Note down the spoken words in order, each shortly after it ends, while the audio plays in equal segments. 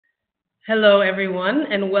Hello, everyone,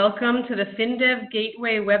 and welcome to the FinDev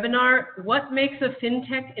Gateway webinar, What Makes a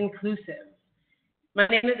Fintech Inclusive? My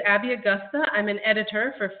name is Abby Augusta. I'm an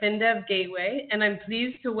editor for FinDev Gateway, and I'm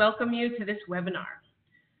pleased to welcome you to this webinar.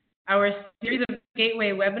 Our series of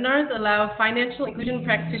Gateway webinars allow financial inclusion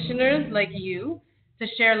practitioners like you to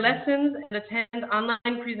share lessons and attend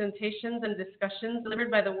online presentations and discussions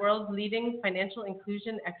delivered by the world's leading financial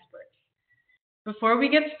inclusion experts. Before we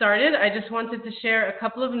get started, I just wanted to share a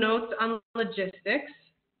couple of notes on logistics.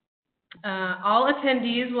 All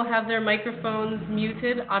attendees will have their microphones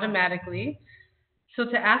muted automatically. So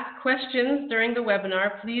to ask questions during the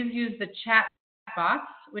webinar, please use the chat box,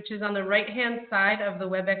 which is on the right-hand side of the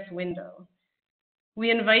WebEx window. We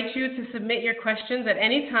invite you to submit your questions at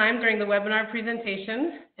any time during the webinar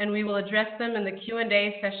presentation, and we will address them in the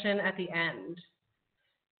Q&A session at the end.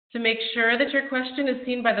 To make sure that your question is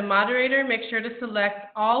seen by the moderator, make sure to select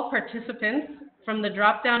all participants from the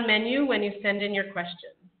drop-down menu when you send in your question.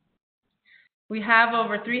 We have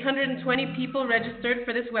over 320 people registered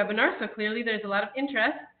for this webinar, so clearly there's a lot of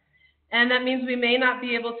interest, and that means we may not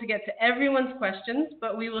be able to get to everyone's questions,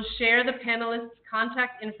 but we will share the panelists'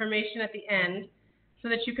 contact information at the end so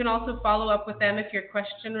that you can also follow up with them if your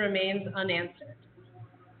question remains unanswered.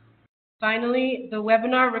 Finally, the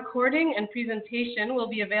webinar recording and presentation will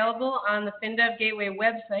be available on the FinDev Gateway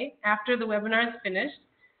website after the webinar is finished,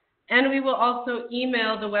 and we will also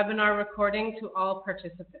email the webinar recording to all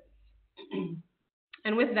participants.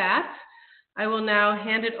 And with that, I will now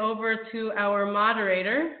hand it over to our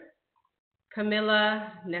moderator,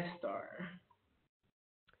 Camilla Nestor.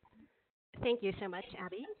 Thank you so much,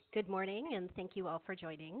 Abby. Good morning, and thank you all for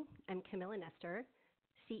joining. I'm Camilla Nestor,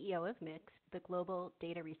 CEO of MIX, the global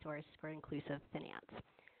data resource for inclusive finance.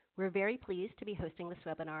 We're very pleased to be hosting this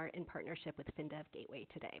webinar in partnership with FinDev Gateway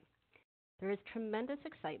today. There is tremendous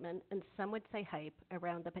excitement, and some would say hype,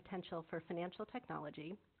 around the potential for financial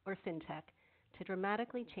technology, or FinTech, to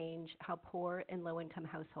dramatically change how poor and low-income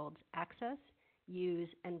households access, use,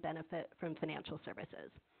 and benefit from financial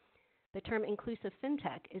services. The term inclusive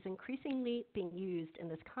FinTech is increasingly being used in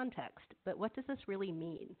this context, but what does this really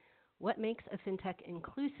mean? What makes a FinTech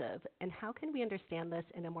inclusive, and how can we understand this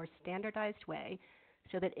in a more standardized way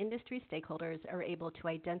so that industry stakeholders are able to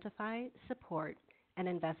identify, support, and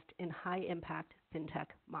invest in high-impact FinTech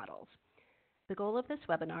models? The goal of this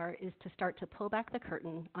webinar is to start to pull back the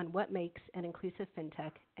curtain on what makes an inclusive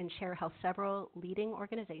FinTech and share how several leading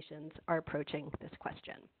organizations are approaching this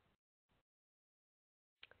question.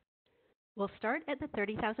 We'll start at the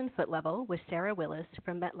 30,000-foot level with Sarah Willis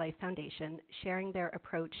from MetLife Foundation sharing their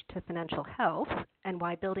approach to financial health and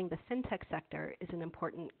why building the FinTech sector is an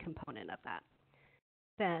important component of that.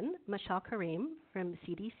 Then, Mashal Karim from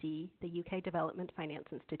CDC, the UK Development Finance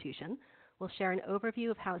Institution, will share an overview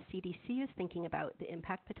of how CDC is thinking about the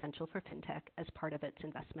impact potential for FinTech as part of its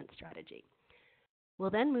investment strategy. We'll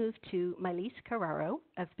then move to Maylise Carraro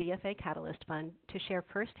of BFA Catalyst Fund to share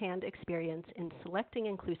firsthand experience in selecting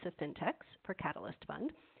inclusive FinTechs for Catalyst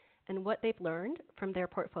Fund and what they've learned from their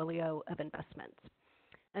portfolio of investments.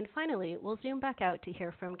 And finally, we'll zoom back out to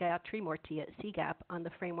hear from Gayatri Murthy at CGAP on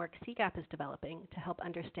the framework CGAP is developing to help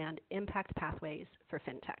understand impact pathways for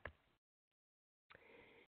FinTech.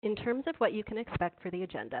 In terms of what you can expect for the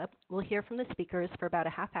agenda, we'll hear from the speakers for about a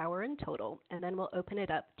half hour in total, and then we'll open it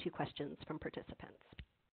up to questions from participants.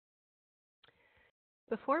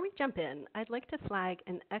 Before we jump in, I'd like to flag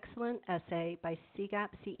an excellent essay by CGAP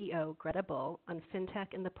CEO Greta Bull on FinTech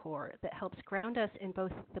and the poor that helps ground us in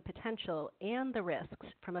both the potential and the risks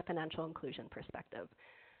from a financial inclusion perspective.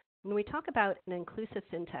 When we talk about an inclusive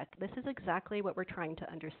FinTech, this is exactly what we're trying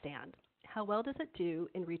to understand. How well does it do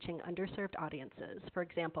in reaching underserved audiences, for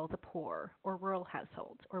example, the poor or rural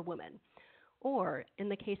households or women? Or in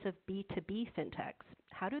the case of B2B FinTechs,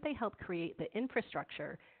 how do they help create the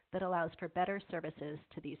infrastructure that allows for better services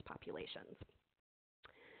to these populations?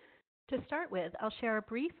 To start with, I'll share a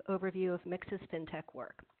brief overview of MIX's FinTech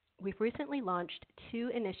work. We've recently launched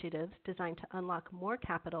 2 initiatives designed to unlock more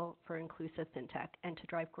capital for inclusive FinTech and to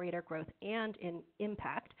drive greater growth and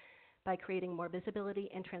impact by creating more visibility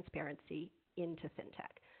and transparency into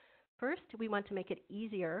FinTech. First, we want to make it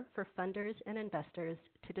easier for funders and investors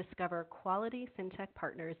to discover quality FinTech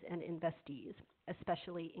partners and investees,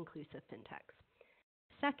 especially inclusive FinTechs.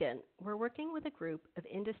 Second, we're working with a group of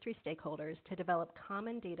industry stakeholders to develop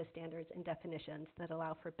common data standards and definitions that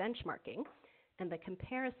allow for benchmarking and the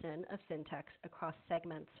comparison of FinTechs across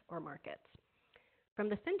segments or markets. From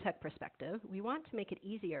the FinTech perspective, we want to make it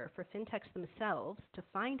easier for FinTechs themselves to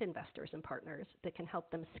find investors and partners that can help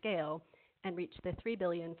them scale and reach the 3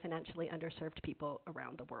 billion financially underserved people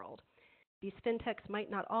around the world. These fintechs might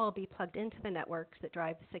not all be plugged into the networks that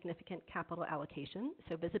drive significant capital allocation,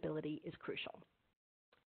 so visibility is crucial.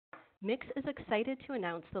 MIX is excited to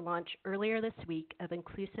announce the launch earlier this week of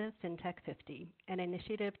Inclusive Fintech 50, an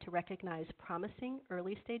initiative to recognize promising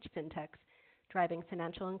early-stage fintechs driving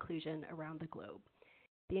financial inclusion around the globe.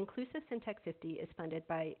 The Inclusive Fintech 50 is funded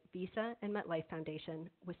by Visa and MetLife Foundation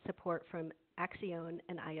with support from Axione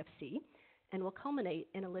and IFC, and will culminate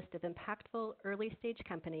in a list of impactful early-stage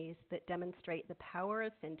companies that demonstrate the power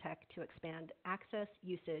of fintech to expand access,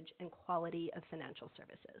 usage, and quality of financial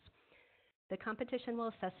services. The competition will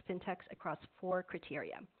assess fintechs across 4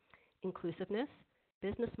 criteria: inclusiveness,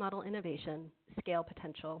 business model innovation, scale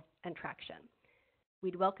potential, and traction.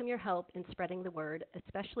 We'd welcome your help in spreading the word,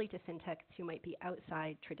 especially to fintechs who might be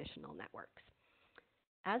outside traditional networks.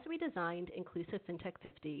 As we designed Inclusive Fintech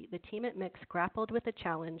 50, the team at MIX grappled with the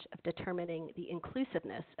challenge of determining the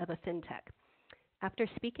inclusiveness of a fintech. After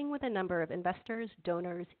speaking with a number of investors,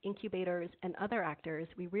 donors, incubators, and other actors,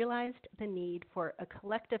 we realized the need for a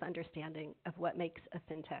collective understanding of what makes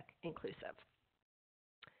a fintech inclusive.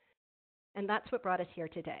 And that's what brought us here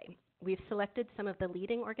today. We've selected some of the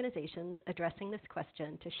leading organizations addressing this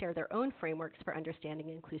question to share their own frameworks for understanding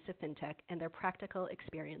inclusive fintech and their practical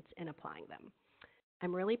experience in applying them.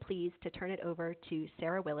 I'm really pleased to turn it over to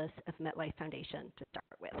Sarah Willis of MetLife Foundation to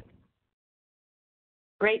start with.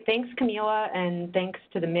 Great, thanks Camila, and thanks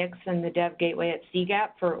to the MIX and the Dev Gateway at CGAP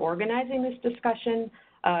for organizing this discussion.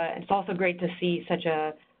 It's also great to see such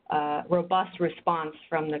a robust response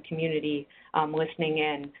from the community listening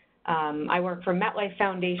in. I work for MetLife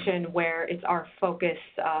Foundation, where it's our focus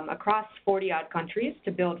across 40-odd countries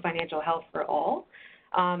to build financial health for all.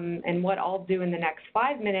 And what I'll do in the next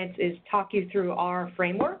 5 minutes is talk you through our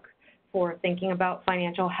framework for thinking about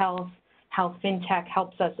financial health, how fintech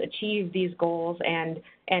helps us achieve these goals, and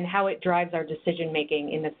how it drives our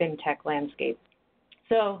decision-making in the fintech landscape.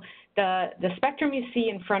 So the spectrum you see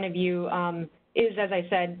in front of you is, as I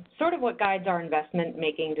said, sort of what guides our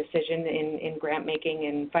investment-making decision in grant-making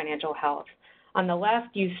and financial health. On the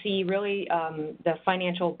left, you see really the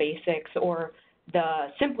financial basics, or the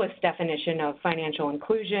simplest definition of financial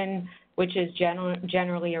inclusion, which is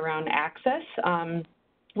generally around access,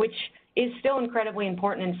 which is still incredibly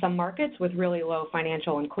important in some markets with really low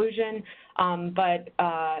financial inclusion, but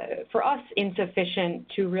for us, insufficient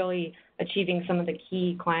to really achieving some of the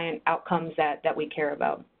key client outcomes that we care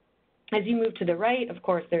about. As you move to the right, of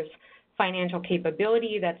course, there's financial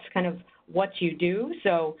capability. That's kind of what you do,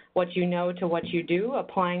 so what you know to what you do,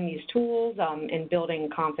 applying these tools and building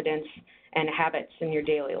confidence and habits in your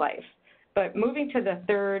daily life. But moving to the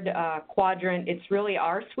third quadrant, it's really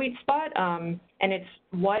our sweet spot, and it's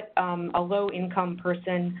what a low-income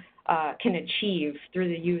person can achieve through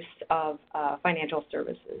the use of financial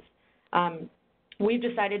services. We've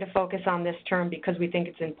decided to focus on this term because we think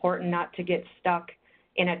it's important not to get stuck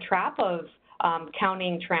in a trap of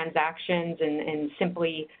counting transactions and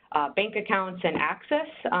simply bank accounts and access,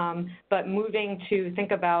 but moving to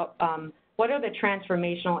think about what are the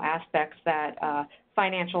transformational aspects that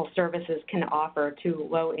financial services can offer to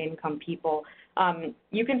low-income people.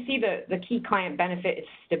 You can see the key client benefit is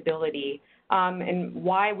stability. And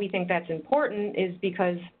why we think that's important is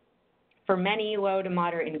because for many low to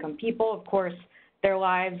moderate income people, of course, their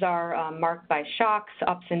lives are marked by shocks,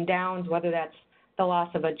 ups and downs, whether that's the loss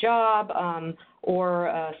of a job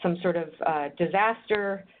or some sort of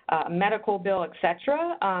disaster, medical bill,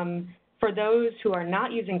 etc. For those who are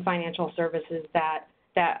not using financial services that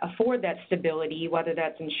afford that stability, whether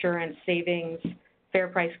that's insurance, savings, fair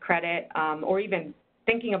price credit, or even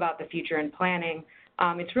thinking about the future and planning,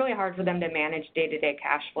 it's really hard for them to manage day-to-day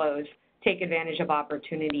cash flows, take advantage of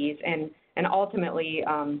opportunities, and ultimately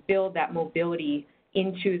build that mobility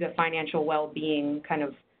into the financial well-being kind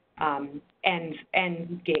of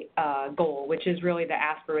end goal, which is really the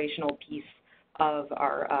aspirational piece of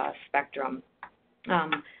our spectrum.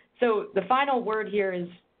 So the final word here is,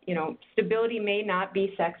 stability may not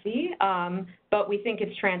be sexy, but we think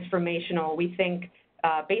it's transformational. We think,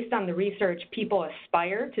 based on the research, people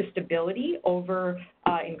aspire to stability over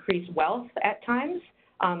increased wealth at times,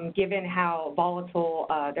 given how volatile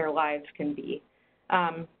their lives can be.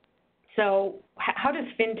 So how does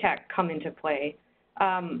fintech come into play?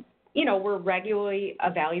 We're regularly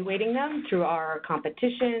evaluating them through our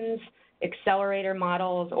competitions, accelerator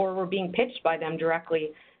models, or we're being pitched by them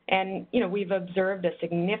directly. And, we've observed a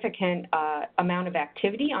significant amount of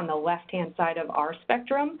activity on the left-hand side of our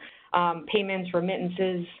spectrum, payments,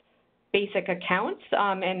 remittances, basic accounts,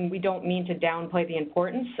 and we don't mean to downplay the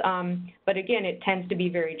importance, but again, it tends to be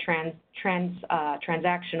very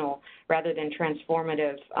transactional rather than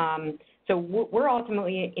transformative. So So we're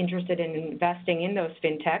ultimately interested in investing in those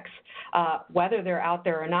fintechs. Whether they're out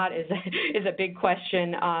there or not is a big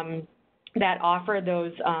question, that offer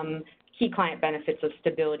those key client benefits of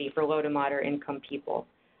stability for low to moderate income people.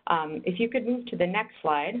 If you could move to the next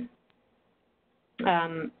slide.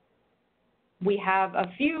 We have a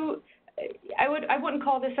few, I wouldn't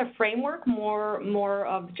call this a framework, more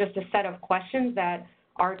of just a set of questions that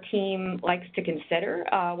our team likes to consider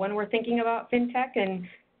when we're thinking about fintech. And,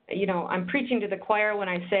 you know, I'm preaching to the choir when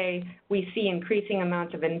I say we see increasing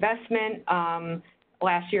amounts of investment.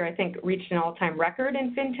 Last year, I think, reached an all-time record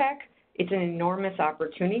in fintech. It's an enormous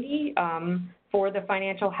opportunity for the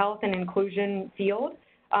financial health and inclusion field.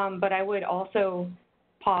 But I would also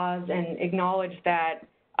pause and acknowledge that,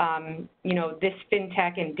 you know, this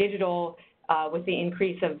fintech and digital, with the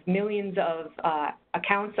increase of millions of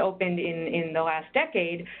accounts opened in the last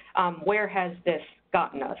decade, where has this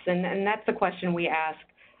gotten us? And that's the question we ask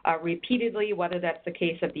repeatedly, whether that's the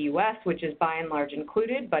case of the U.S., which is by and large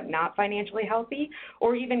included but not financially healthy,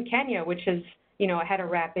 or even Kenya, which has, you know, had a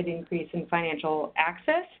rapid increase in financial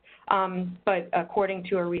access. But according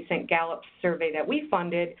to a recent Gallup survey that we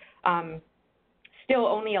funded, still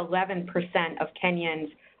only 11% of Kenyans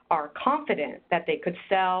are confident that they could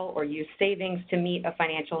sell or use savings to meet a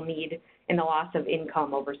financial need in the loss of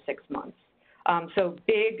income over 6 months. So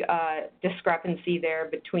big discrepancy there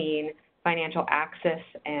between financial access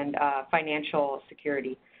and financial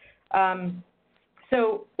security.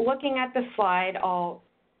 So looking at the slide, I'll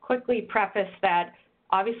quickly preface that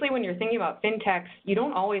obviously when you're thinking about fintechs, you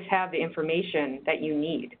don't always have the information that you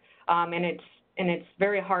need. And it's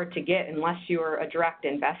very hard to get unless you're a direct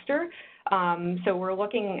investor. So we're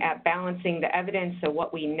looking at balancing the evidence of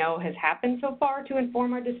what we know has happened so far to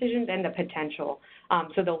inform our decisions and the potential.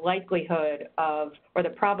 So the likelihood of, or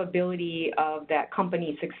the probability of that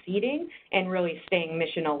company succeeding and really staying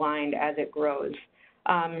mission aligned as it grows.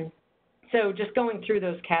 So just going through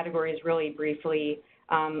those categories really briefly,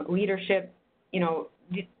 leadership, you know,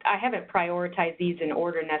 I haven't prioritized these in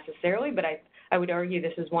order necessarily, but I would argue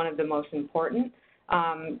this is one of the most important.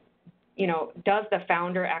 You know, does the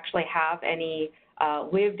founder actually have any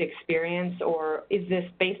lived experience, or is this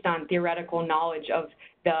based on theoretical knowledge of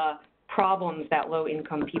the problems that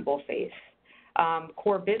low-income people face?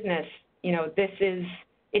 Core business, you know,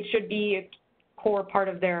 it should be a core part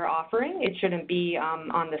of their offering. It shouldn't be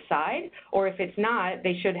on the side, or if it's not,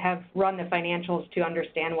 they should have run the financials to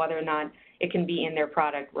understand whether or not it can be in their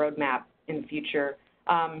product roadmap in the future.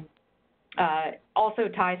 Also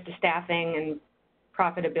ties to staffing and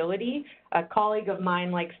profitability. A colleague of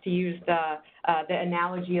mine likes to use the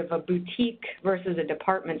analogy of a boutique versus a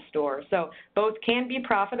department store. So both can be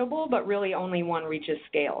profitable, but really only one reaches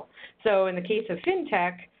scale. So in the case of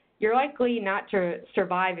fintech, you're likely not to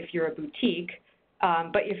survive if you're a boutique,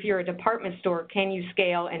 but if you're a department store, can you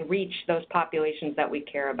scale and reach those populations that we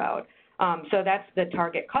care about? So that's the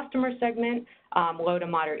target customer segment, low to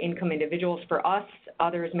moderate income individuals for us.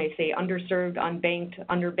 Others may say underserved, unbanked,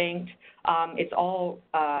 underbanked. It's all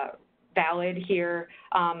valid here,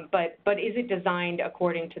 but is it designed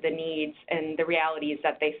according to the needs and the realities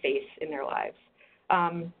that they face in their lives?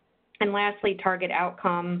 And lastly, target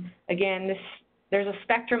outcome. Again, there's a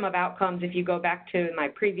spectrum of outcomes if you go back to my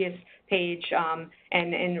previous page,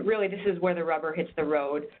 and really this is where the rubber hits the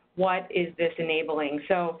road. What is this enabling?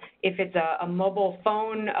 So if it's a mobile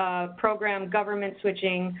phone program, government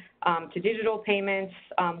switching to digital payments,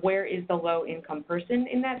 where is the low-income person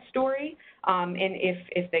in that story? And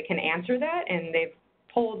if they can answer that and they've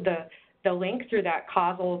pulled the link through that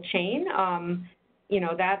causal chain, you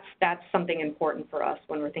know, that's something important for us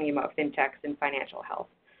when we're thinking about fintechs and financial health.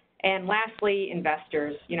 And lastly,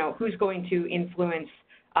 investors, you know, who's going to influence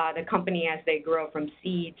the company as they grow from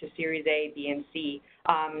seed to Series A, B, and C.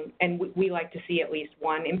 And we like to see at least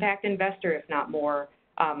one impact investor, if not more,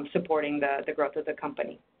 supporting the growth of the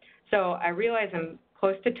company. So I realize I'm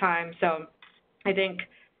close to time, so I think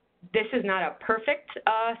this is not a perfect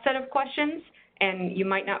set of questions, and you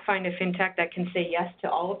might not find a fintech that can say yes to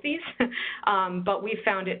all of these, but we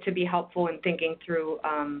found it to be helpful in thinking through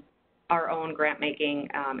our own grant making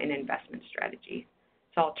and investment strategy.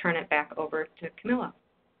 So I'll turn it back over to Camilla.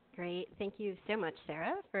 Great. Thank you so much,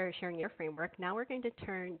 Sarah, for sharing your framework. Now we're going to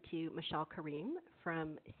turn to Michelle Karim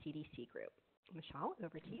from CDC Group. Michelle,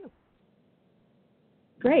 over to you.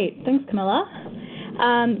 Great. Thanks, Camilla.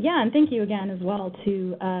 Yeah, and thank you again as well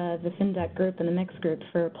to the FinDev Group and the Mix Group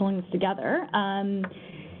for pulling this together.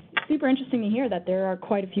 Super interesting to hear that there are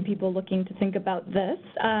quite a few people looking to think about this.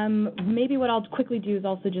 Maybe what I'll quickly do is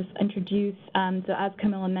also just introduce, so as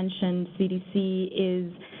Camilla mentioned, CDC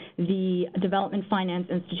is the development finance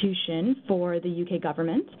institution for the UK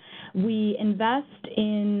government. We invest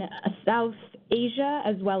in South Asia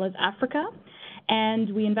as well as Africa,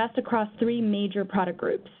 and we invest across three major product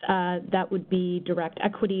groups. That would be direct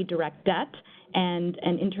equity, direct debt, and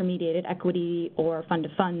an intermediated equity or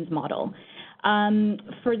fund-to-funds model.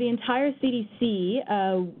 For the entire CDC,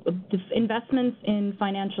 investments in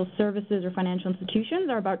financial services or financial institutions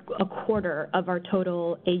are about a quarter of our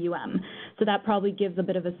total AUM. So that probably gives a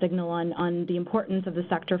bit of a signal on the importance of the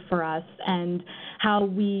sector for us and how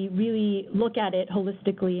we really look at it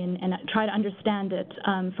holistically and try to understand it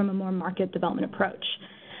from a more market development approach.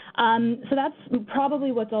 So that's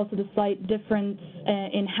probably what's also the slight difference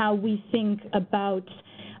in how we think about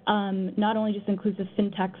not only just inclusive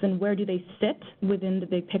fintechs and where do they sit within the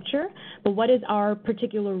big picture, but what is our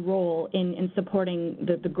particular role in supporting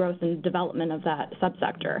the growth and development of that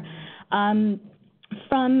subsector.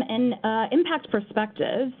 From an impact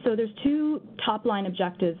perspective, so there's two top-line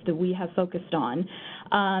objectives that we have focused on,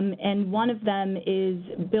 and one of them is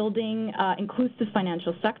building inclusive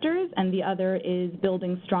financial sectors, and the other is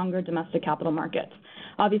building stronger domestic capital markets.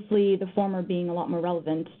 Obviously, the former being a lot more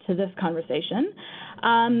relevant to this conversation.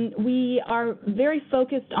 We are very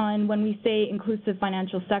focused on, when we say inclusive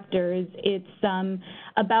financial sectors, it's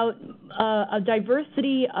about a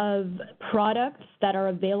diversity of products that are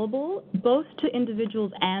available both to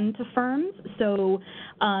individuals and to firms. So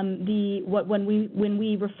when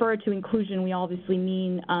we refer to inclusion, we obviously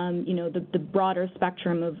mean the broader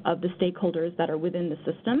spectrum of the stakeholders that are within the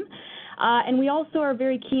system. And we also are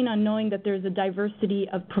very keen on knowing that there's a diversity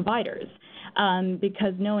of providers,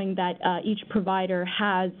 because knowing that each provider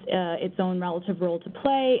has its own relative role to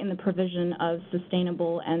play in the provision of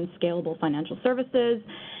sustainable and scalable financial services,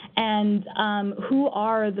 and who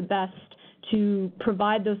are the best to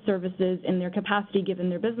provide those services in their capacity given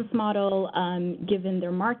their business model, given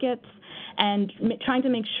their markets, and trying to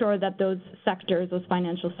make sure that those sectors, those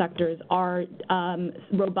financial sectors, are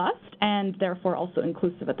robust and therefore also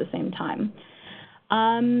inclusive at the same time.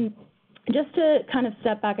 Just to kind of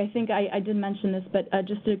step back, I think I did mention this, but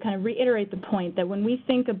just to kind of reiterate the point that when we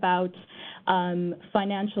think about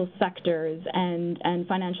financial sectors and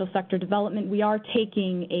financial sector development, we are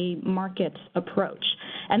taking a market approach.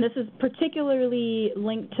 And this is particularly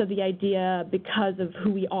linked to the idea because of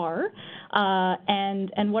who we are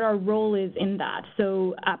and what our role is in that.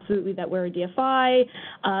 So absolutely that we're a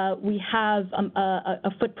DFI, we have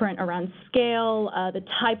a footprint around scale, the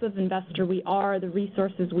type of investor we are, the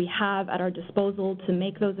resources we have at our disposal to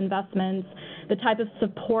make those investments, the type of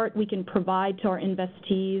support we can provide to our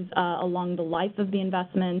investees along the life of the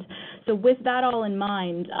investment. So with that all in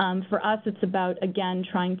mind, for us it's about, again,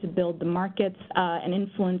 trying to build the markets and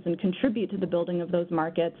influence and contribute to the building of those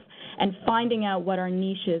markets and finding out what our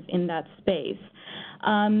niche is in that space.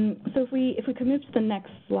 So if we could move to the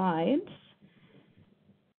next slide.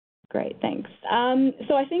 Great, thanks.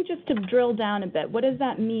 So I think just to drill down a bit, what does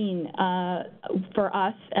that mean for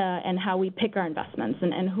us and how we pick our investments,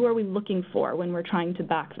 and who are we looking for when we're trying to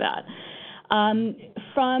back that?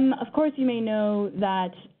 Of course, you may know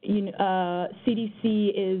that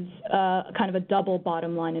CDC is kind of a double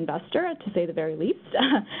bottom line investor, to say the very least.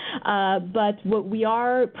 But what we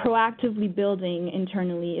are proactively building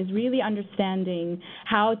internally is really understanding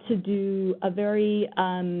how to do a very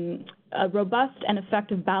a robust and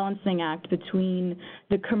effective balancing act between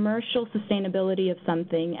the commercial sustainability of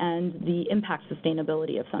something and the impact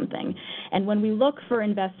sustainability of something. And when we look for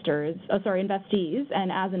investees,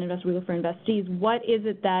 and as an investor we look for investees, what is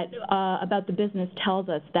it that about the business tells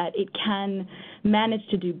us that it can manage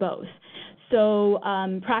to do both? So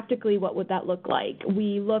practically, what would that look like?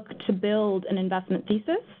 We look to build an investment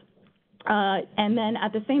thesis, and then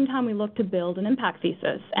at the same time we look to build an impact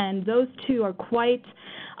thesis, and those two are quite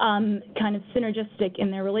kind of synergistic in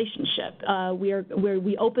their relationship.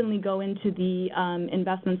 We openly go into the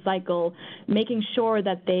investment cycle, making sure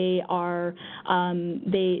that they are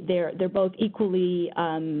they're both equally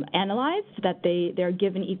analyzed, that they're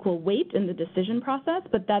given equal weight in the decision process,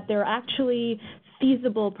 but that they're actually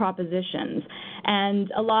feasible propositions.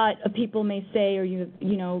 And a lot of people may say, or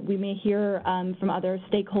we may hear from other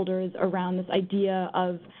stakeholders around this idea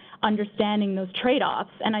of understanding those trade-offs.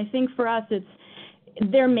 And I think for us,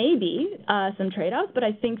 there may be some trade-offs, but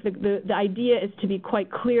I think the idea is to be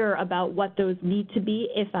quite clear about what those need to be,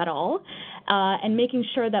 if at all, and making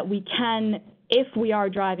sure that we can, if we are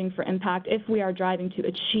driving for impact, if we are driving to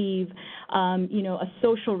achieve, a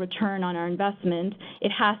social return on our investment,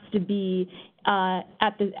 it has to be not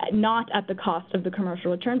at the cost of the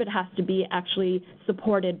commercial return, but it has to be actually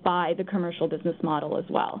supported by the commercial business model as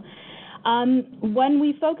well. When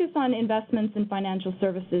we focus on investments in financial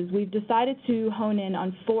services, we've decided to hone in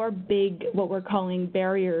on 4 big, what we're calling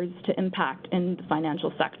barriers to impact in the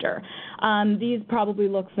financial sector. These probably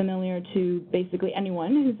look familiar to basically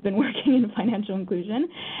anyone who's been working in financial inclusion,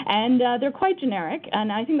 and they're quite generic,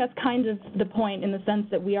 and I think that's kind of the point in the sense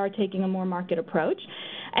that we are taking a more market approach.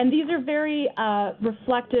 And these are very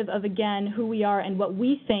reflective of, again, who we are and what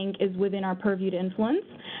we think is within our purview to influence.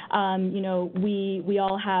 We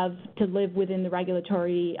all have to live within the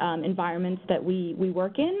regulatory environments that we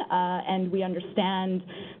work in, and we understand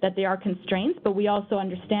that there are constraints, but we also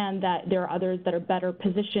understand that there are others that are better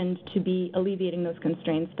positioned to be alleviating those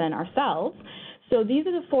constraints than ourselves. So these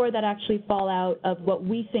are the 4 that actually fall out of what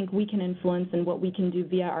we think we can influence and what we can do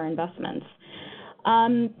via our investments.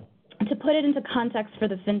 To put it into context for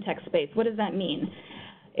the fintech space, what does that mean?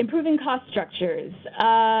 Improving cost structures.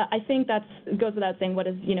 I think that goes without saying. What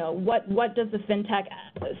does the fintech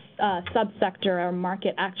subsector or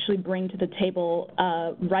market actually bring to the table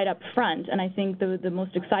right up front? And I think the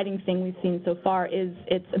most exciting thing we've seen so far is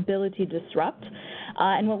its ability to disrupt.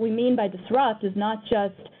 And what we mean by disrupt is not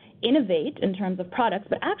just innovate in terms of products,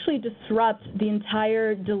 but actually disrupt the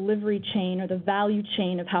entire delivery chain or the value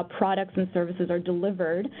chain of how products and services are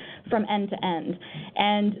delivered from end to end.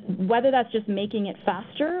 And whether that's just making it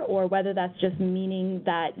faster or whether that's just meaning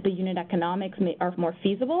that the unit economics are more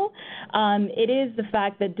feasible, it is the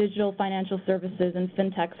fact that digital financial services and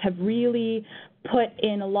fintechs have really put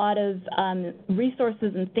in a lot of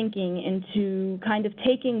resources and thinking into kind of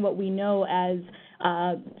taking what we know as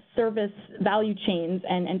service value chains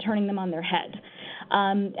and turning them on their head.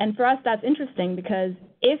 And for us, that's interesting because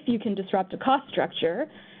if you can disrupt a cost structure,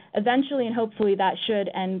 eventually and hopefully that should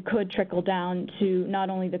and could trickle down to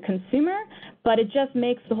not only the consumer, but it just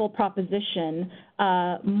makes the whole proposition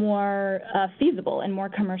more feasible and more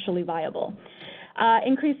commercially viable.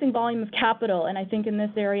 Increasing volume of capital, and I think in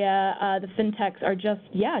this area, the fintechs are just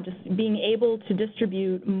being able to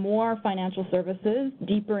distribute more financial services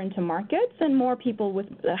deeper into markets, and more people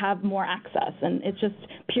have more access, and it's just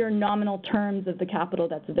pure nominal terms of the capital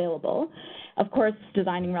that's available. Of course,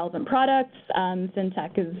 designing relevant products.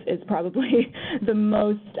 Fintech is probably the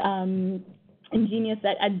most ingenious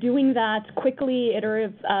at doing that quickly,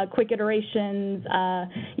 quick iterations,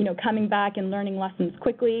 coming back and learning lessons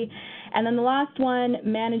quickly. And then the last one,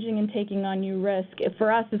 managing and taking on new risk,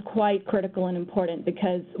 for us is quite critical and important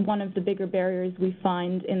because one of the bigger barriers we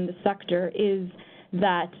find in the sector is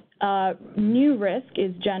that new risk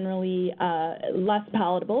is generally less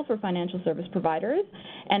palatable for financial service providers,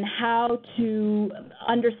 and how to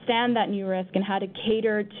understand that new risk and how to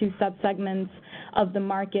cater to subsegments of the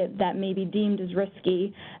market that may be deemed as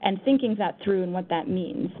risky and thinking that through and what that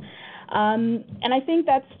means. And I think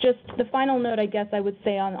that's just the final note, I guess I would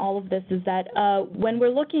say on all of this is that when we're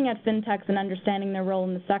looking at fintechs and understanding their role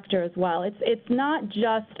in the sector as well, it's not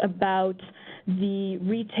just about the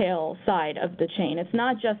retail side of the chain. It's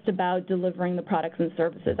not just about delivering the products and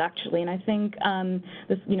services, actually. And I think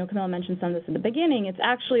Camilla mentioned some of this in the beginning. It's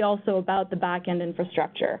actually also about the back-end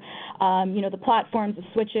infrastructure. The platforms, the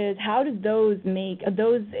switches. How do those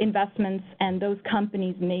investments and those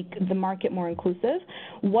companies make the market more inclusive?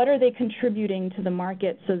 What are they contributing to the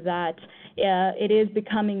market so that it is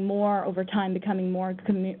becoming more, over time,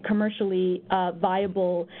 commercially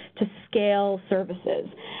viable to scale services?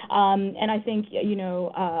 And I think,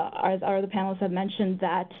 as our other panelists have mentioned,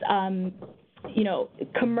 that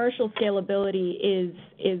commercial scalability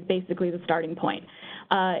is basically the starting point.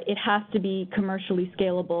 It has to be commercially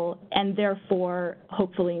scalable and therefore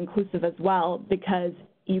hopefully inclusive as well, because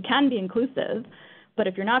you can be inclusive, but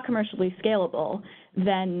if you're not commercially scalable,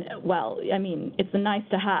 then, it's a nice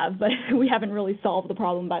to have, but we haven't really solved the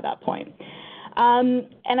problem by that point.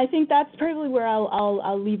 And I think that's probably where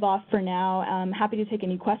I'll leave off for now. I'm happy to take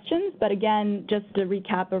any questions, but again, just to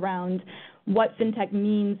recap around what fintech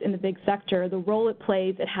means in the big sector, the role it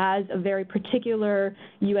plays, it has a very particular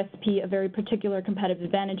USP, a very particular competitive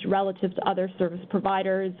advantage relative to other service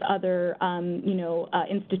providers, other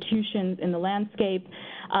institutions in the landscape.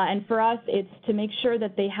 And for us, it's to make sure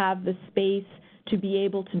that they have the space to be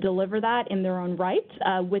able to deliver that in their own right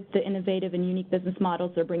with the innovative and unique business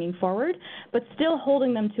models they're bringing forward, but still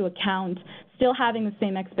holding them to account, still having the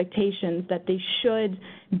same expectations that they should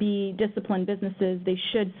be disciplined businesses, they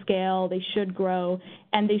should scale, they should grow,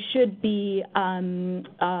 and they should be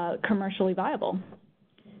commercially viable.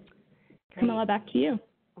 Great. Camilla, back to you.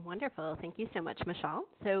 Wonderful. Thank you so much, Michelle.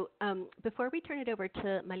 So before we turn it over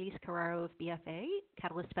to Malise Carraro of BFA,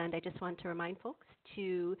 Catalyst Fund, I just want to remind folks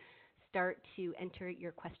to start to enter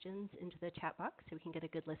your questions into the chat box so we can get a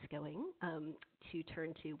good list going to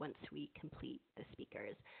turn to once we complete the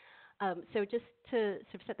speakers. So just to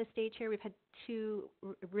sort of set the stage here, we've had two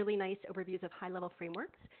really nice overviews of high-level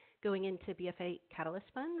frameworks. Going into BFA Catalyst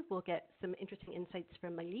Fund, we'll get some interesting insights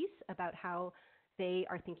from Maëlys about how they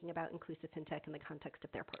are thinking about inclusive fintech in the context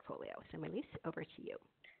of their portfolio. So Maëlys, over to you.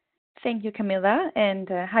 Thank you, Camilla, and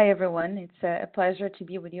hi, everyone. It's a pleasure to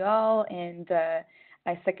be with you all, and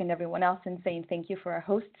I second everyone else in saying thank you for our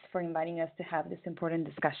hosts for inviting us to have this important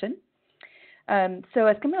discussion. So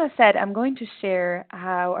as Camilla said, I'm going to share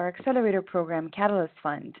how our accelerator program, Catalyst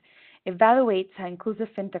Fund, evaluates how inclusive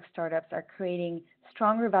fintech startups are creating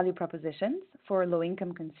stronger value propositions for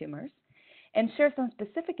low-income consumers, and share some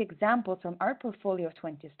specific examples from our portfolio of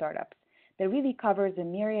 20 startups that really covers a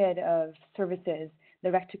myriad of services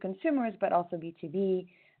direct to consumers, but also B2B,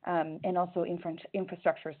 and also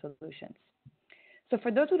infrastructure solutions. So for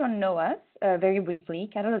those who don't know us, very briefly,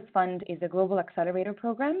 Catalyst Fund is a global accelerator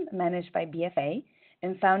program managed by BFA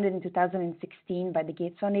and founded in 2016 by the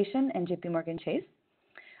Gates Foundation and JP Morgan Chase.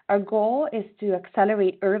 Our goal is to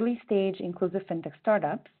accelerate early-stage inclusive fintech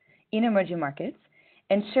startups in emerging markets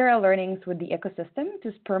and share our learnings with the ecosystem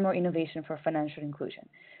to spur more innovation for financial inclusion.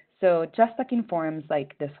 So just like in forums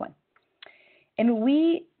like this one. And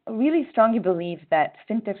we really strongly believe that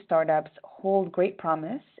fintech startups hold great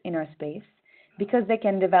promise in our space because they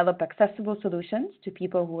can develop accessible solutions to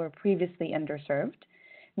people who were previously underserved.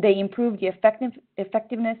 They improve the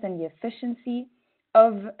effectiveness and the efficiency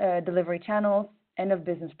of delivery channels and of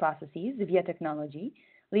business processes via technology,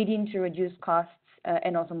 leading to reduced costs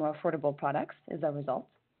and also more affordable products as a result.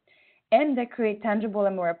 And they create tangible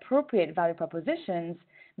and more appropriate value propositions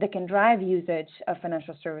that can drive usage of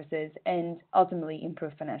financial services and ultimately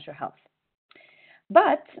improve financial health.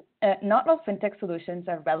 But not all fintech solutions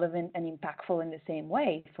are relevant and impactful in the same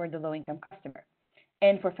way for the low-income customer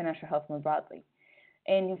and for financial health more broadly.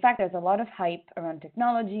 And in fact, there's a lot of hype around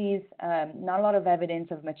technologies, not a lot of evidence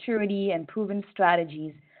of maturity and proven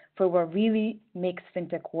strategies for what really makes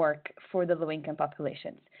fintech work for the low-income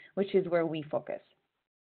populations, which is where we focus.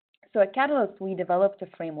 So at Catalyst, we developed a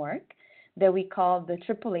framework that we call the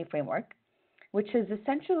AAA framework, which is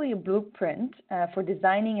essentially a blueprint for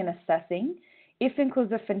designing and assessing if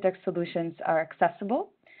inclusive fintech solutions are accessible,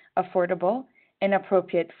 affordable, and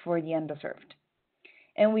appropriate for the underserved.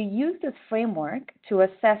 And we use this framework to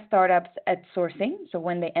assess startups at sourcing, so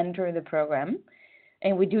when they enter the program,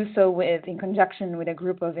 and we do so in conjunction with a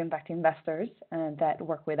group of impact investors that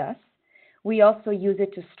work with us. We also use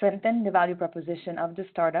it to strengthen the value proposition of the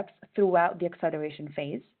startups throughout the acceleration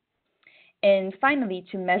phase. And finally,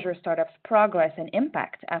 to measure startups' progress and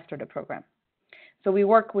impact after the program. So we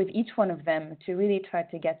work with each one of them to really try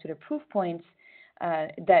to get to the proof points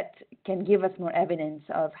that can give us more evidence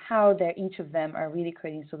of how each of them are really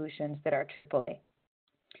creating solutions that are AAA.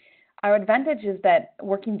 Our advantage is that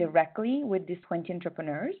working directly with these 20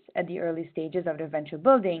 entrepreneurs at the early stages of their venture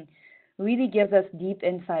building really gives us deep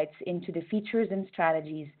insights into the features and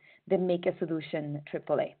strategies that make a solution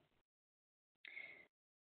AAA.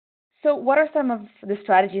 So what are some of the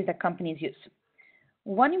strategies that companies use?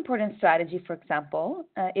 One important strategy, for example,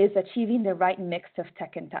 is achieving the right mix of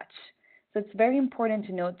tech and touch. So it's very important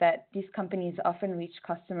to note that these companies often reach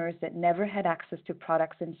customers that never had access to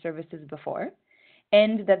products and services before,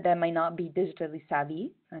 and that they might not be digitally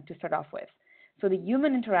savvy to start off with. So the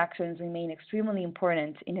human interactions remain extremely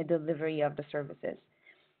important in the delivery of the services.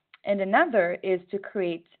 And another is to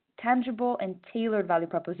create tangible and tailored value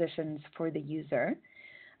propositions for the user.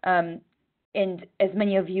 And as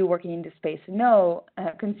many of you working in this space know,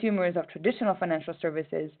 consumers of traditional financial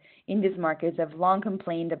services in these markets have long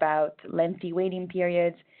complained about lengthy waiting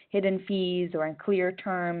periods, hidden fees or unclear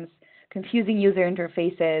terms, confusing user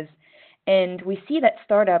interfaces. And we see that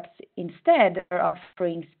startups instead are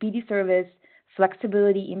offering speedy service,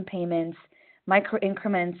 flexibility in payments, micro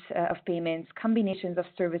increments of payments, combinations of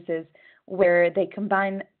services where they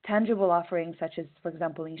combine tangible offerings such as, for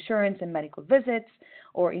example, insurance and medical visits,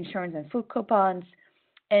 or insurance and food coupons,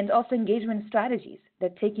 and also engagement strategies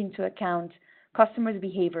that take into account customers'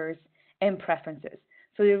 behaviors and preferences.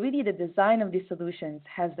 So really the design of these solutions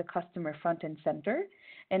has the customer front and center,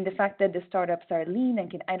 and the fact that the startups are lean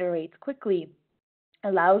and can iterate quickly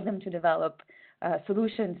allows them to develop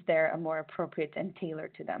solutions that are more appropriate and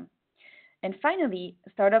tailored to them. And finally,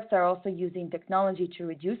 startups are also using technology to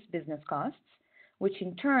reduce business costs, which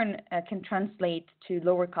in turn can translate to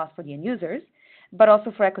lower costs for the end users, but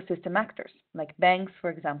also for ecosystem actors, like banks, for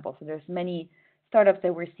example. So there's many startups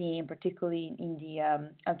that we're seeing, particularly in the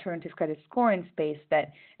alternative credit scoring space,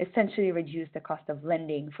 that essentially reduce the cost of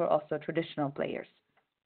lending for also traditional players.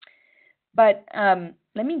 But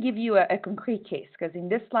let me give you a concrete case, because in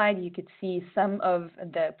this slide you could see some of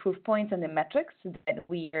the proof points and the metrics that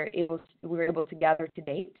we were able to gather to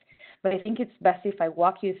date. But I think it's best if I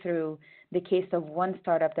walk you through the case of one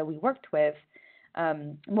startup that we worked with,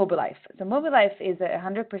 Mobilife. So Mobilife is a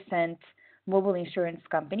 100% mobile insurance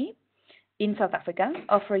company in South Africa,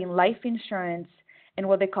 offering life insurance and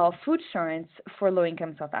what they call food insurance for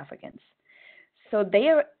low-income South Africans. So they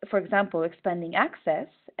are, for example, expanding access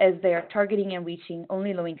as they are targeting and reaching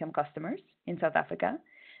only low-income customers in South Africa.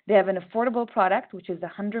 They have an affordable product, which is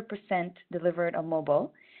 100% delivered on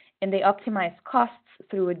mobile, and they optimize costs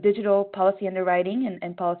through a digital policy underwriting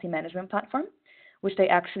and policy management platform, which they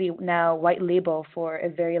actually now white label for a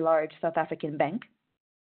very large South African bank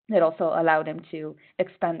that also allow them to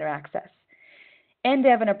expand their access. And they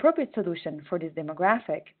have an appropriate solution for this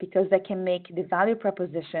demographic because they can make the value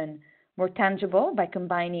proposition more tangible by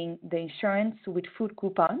combining the insurance with food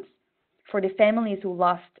coupons for the families who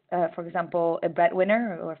lost, for example, a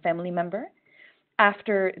breadwinner or a family member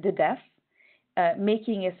after the death,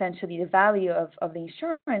 making essentially the value of the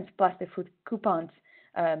insurance plus the food coupons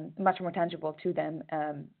much more tangible to them,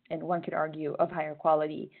 and one could argue of higher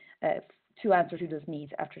quality to answer to those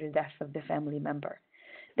needs after the death of the family member.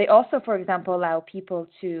 They also, for example, allow people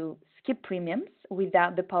to skip premiums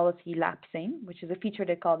without the policy lapsing, which is a feature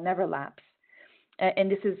they call never lapse. And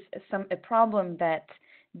this is a problem that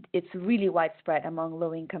it's really widespread among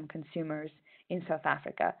low-income consumers in South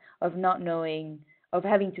Africa, of not knowing, of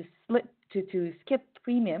having to skip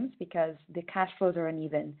premiums because the cash flows are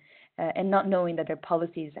uneven, and not knowing that their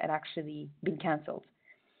policies had actually been canceled.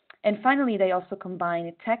 And finally, they also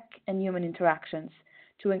combine tech and human interactions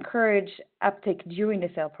to encourage uptake during the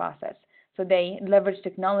sale process. So they leverage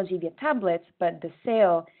technology via tablets, but the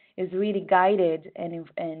sale is really guided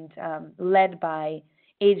and led by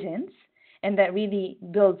agents, and that really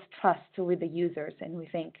builds trust with the users. And we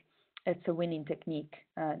think it's a winning technique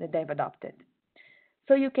that they've adopted.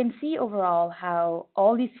 So you can see overall how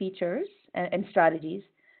all these features and strategies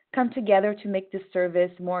come together to make this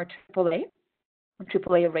service more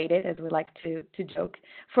AAA rated, as we like to joke,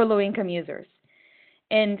 for low-income users.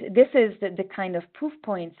 And this is the kind of proof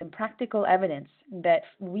points and practical evidence that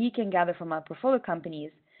we can gather from our portfolio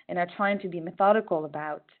companies and are trying to be methodical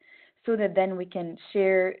about, so that then we can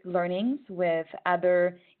share learnings with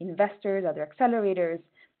other investors, other accelerators,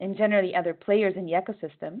 and generally other players in the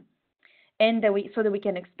ecosystem, and so that we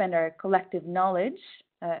can expand our collective knowledge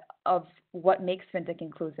of what makes fintech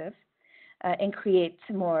inclusive and create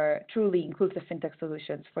more truly inclusive fintech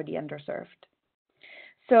solutions for the underserved.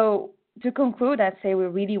 So to conclude, I'd say we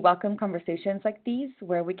really welcome conversations like these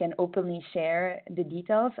where we can openly share the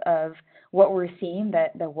details of what we're seeing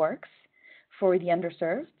that works for the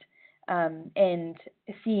underserved, and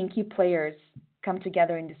seeing key players come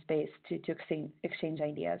together in the space to exchange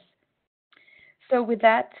ideas. So with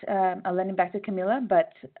that, I'll lend it back to Camilla,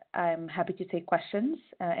 but I'm happy to take questions,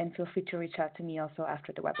 and feel free to reach out to me also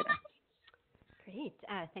after the webinar. Great.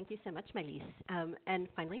 Thank you so much, Maëlys. And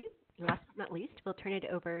finally, last but not least, we'll turn it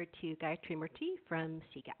over to Gayatri Murthy from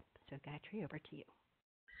CGAP. So Gayatri, over to you.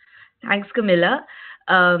 Thanks, Camilla.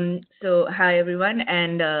 So hi, everyone,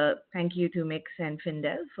 and thank you to Mix and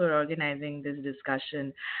FinDev for organizing this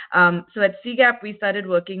discussion. So at CGAP, we started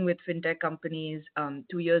working with fintech companies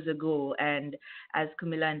 2 years ago, and as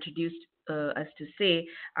Camilla introduced us to say,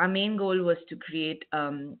 our main goal was to create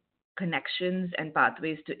connections and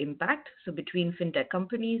pathways to impact, so between fintech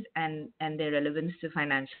companies and their relevance to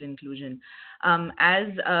financial inclusion. As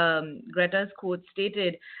Greta's quote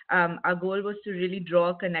stated, our goal was to really draw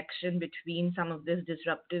a connection between some of this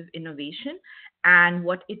disruptive innovation and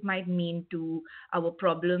what it might mean to our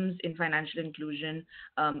problems in financial inclusion,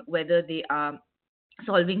 whether they are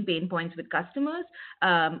solving pain points with customers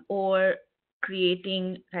or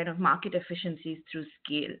creating kind of market efficiencies through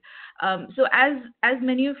scale. So as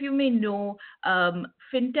many of you may know,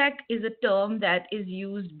 fintech is a term that is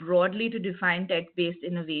used broadly to define tech-based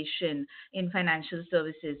innovation in financial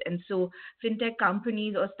services. And so fintech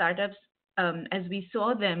companies or startups, as we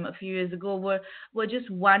saw them a few years ago, were just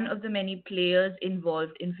one of the many players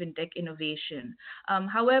involved in fintech innovation.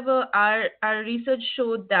 However, our research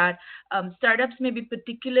showed that startups may be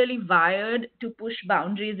particularly wired to push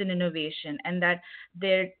boundaries in innovation, and that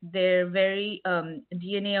their very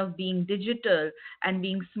DNA of being digital and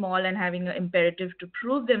being small and having an imperative to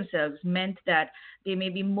prove themselves meant that they may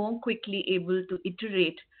be more quickly able to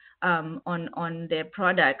iterate on their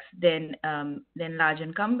products than large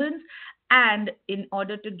incumbents. and in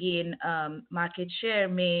order to gain market share,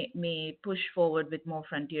 may push forward with more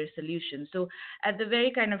frontier solutions. So at the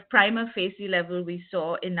very kind of prima facie level, we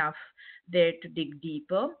saw enough there to dig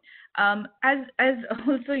deeper. As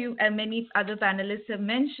also you and many other panelists have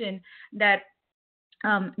mentioned, that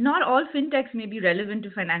not all fintechs may be relevant to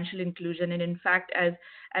financial inclusion, and in fact, as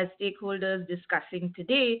stakeholders discussing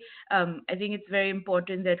today, I think it's very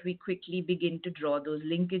important that we quickly begin to draw those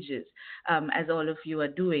linkages, as all of you are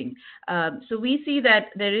doing. So we see that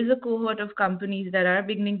there is a cohort of companies that are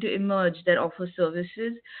beginning to emerge that offer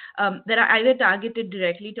services that are either targeted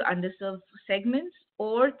directly to underserved segments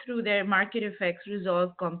or through their market effects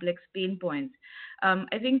resolve complex pain points.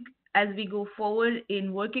 I think as we go forward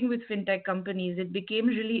in working with fintech companies, it became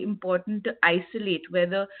really important to isolate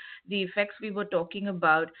whether the effects we were talking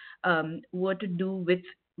about were to do with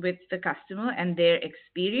the customer and their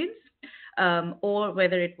experience, or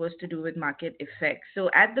whether it was to do with market effects. So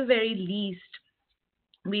at the very least,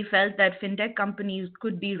 we felt that fintech companies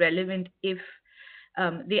could be relevant if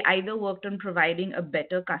they either worked on providing a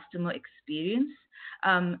better customer experience,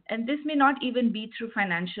 and this may not even be through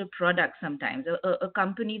financial products sometimes. A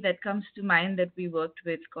company that comes to mind that we worked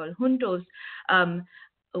with called Juntos,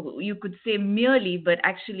 you could say merely, but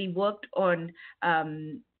actually worked on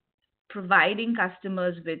providing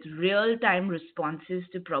customers with real-time responses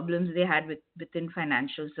to problems they had within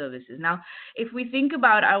financial services. Now, if we think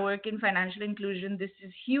about our work in financial inclusion, this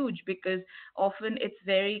is huge because often it's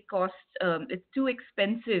it's too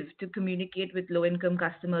expensive to communicate with low-income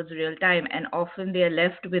customers real time, and often they are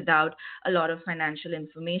left without a lot of financial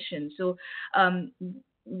information. So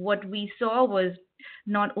what we saw was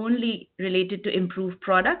not only related to improved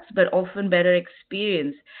products, but often better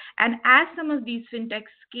experience. And as some of these fintechs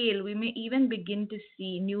scale, we may even begin to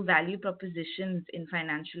see new value propositions in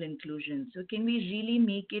financial inclusion. So can we really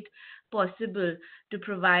make it possible to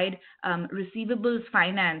provide receivables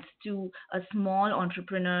finance to a small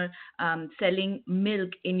entrepreneur selling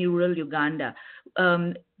milk in rural Uganda?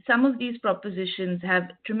 Some of these propositions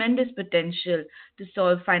have tremendous potential to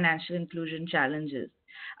solve financial inclusion challenges.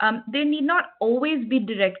 They need not always be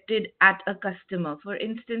directed at a customer. For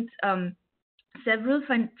instance, several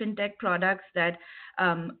fintech products that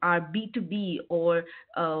are B2B or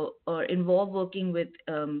involve working with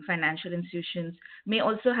financial institutions may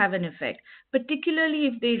also have an effect. Particularly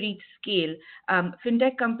if they reach scale,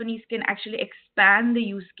 fintech companies can actually expand the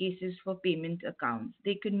use cases for payment accounts.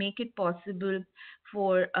 They could make it possible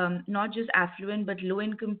for not just affluent but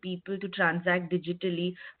low-income people to transact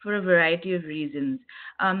digitally for a variety of reasons.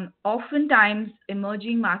 Oftentimes,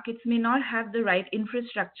 emerging markets may not have the right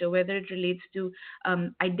infrastructure, whether it relates to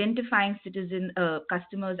identifying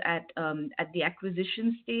customers at the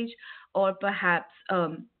acquisition stage, or perhaps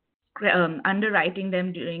underwriting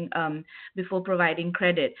them before providing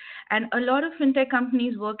credit. And a lot of fintech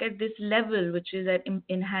companies work at this level, which is at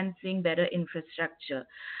enhancing better infrastructure.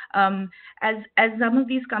 As some of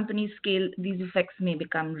these companies scale, these effects may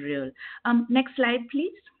become real. Next slide,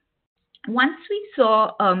 please. Once we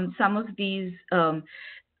saw some of these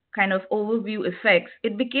kind of overview effects,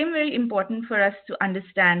 it became very important for us to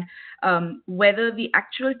understand whether the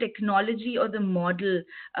actual technology or the model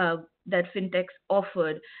that fintechs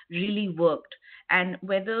offered really worked, and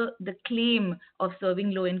whether the claim of serving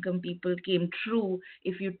low-income people came true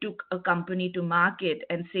if you took a company to market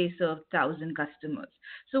and say served 1,000 customers.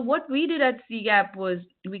 So what we did at CGAP was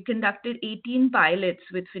we conducted 18 pilots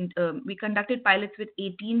with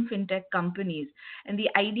 18 fintech companies, and the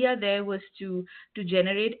idea there was to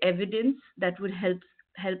generate evidence that would help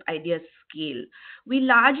ideas scale. We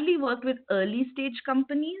largely worked with early stage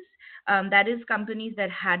companies, that is companies that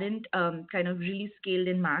hadn't kind of really scaled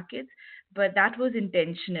in markets, but that was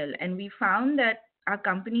intentional. And we found that our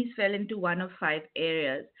companies fell into one of 5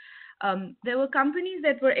 areas. There were companies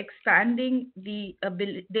that were expanding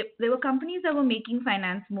there were companies that were making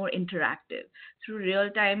finance more interactive through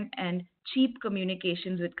real-time and cheap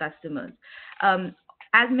communications with customers.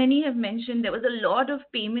 As many have mentioned, there was a lot of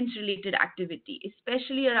payments-related activity,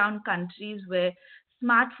 especially around countries where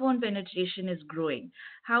smartphone penetration is growing.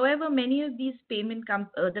 However, many of these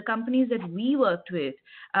the companies that we worked with,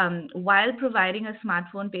 while providing a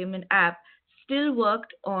smartphone payment app, still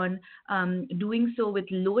worked on doing so with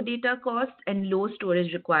low data costs and low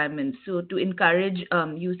storage requirements, so to encourage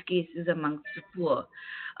use cases amongst the poor.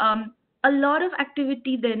 A lot of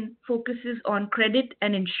activity then focuses on credit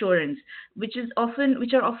and insurance, which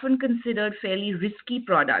are often considered fairly risky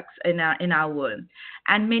products in our world.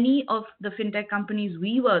 And many of the fintech companies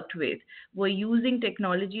we worked with were using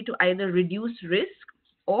technology to either reduce risk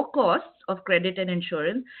or costs of credit and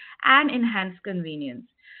insurance and enhance convenience.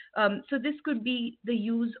 So this could be the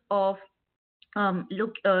use of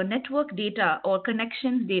network data or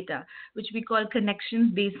connections data, which we call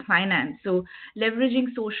connections-based finance. So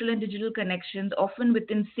leveraging social and digital connections, often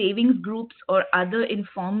within savings groups or other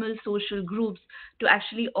informal social groups, to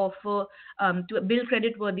actually offer, to build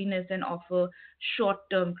creditworthiness and offer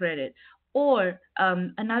short-term credit. Or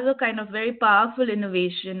another kind of very powerful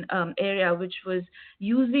innovation area, which was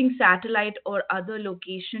using satellite or other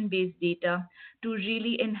location-based data to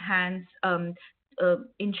really enhance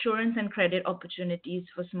insurance and credit opportunities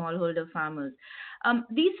for smallholder farmers.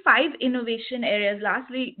 These 5 innovation areas,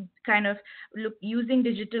 lastly, kind of look using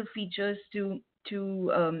digital features to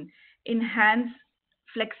enhance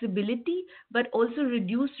flexibility, but also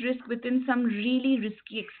reduce risk within some really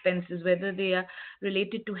risky expenses, whether they are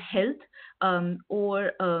related to health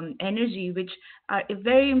or energy, which are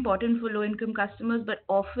very important for low-income customers, but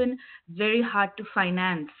often very hard to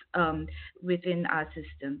finance within our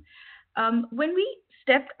system. When we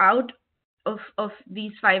stepped out of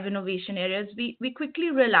these 5 innovation areas, we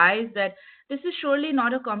quickly realized that this is surely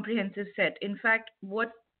not a comprehensive set. In fact,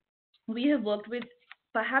 what we have worked with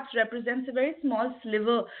perhaps represents a very small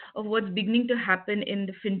sliver of what's beginning to happen in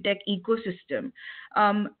the fintech ecosystem.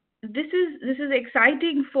 This is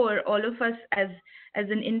exciting for all of us as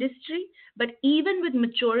an industry, but even with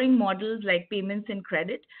maturing models like payments and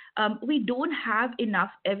credit, we don't have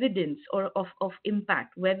enough evidence of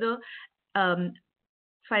impact, whether um,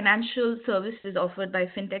 financial services offered by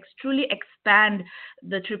fintechs truly expand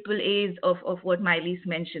the triple A's of what Miley's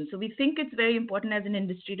mentioned. So we think it's very important as an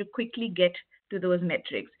industry to quickly get to those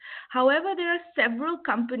metrics. However, there are several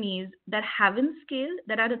companies that haven't scaled,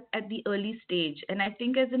 that are at the early stage. And I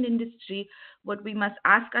think as an industry, what we must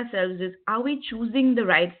ask ourselves is, are we choosing the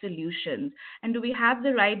right solutions? And do we have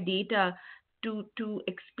the right data to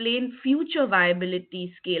explain future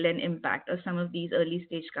viability, scale, and impact of some of these early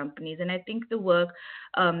stage companies? And I think the work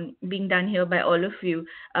being done here by all of you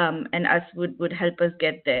and us would help us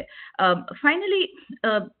get there. Finally,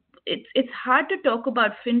 it's hard to talk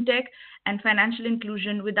about fintech and financial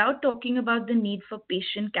inclusion without talking about the need for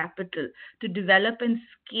patient capital to develop and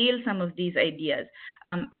scale some of these ideas.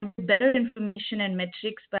 With better information and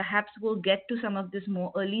metrics, perhaps we'll get to some of this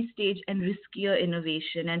more early stage and riskier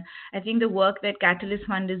innovation. And I think the work that Catalyst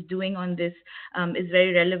Fund is doing on this is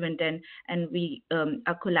very relevant, and we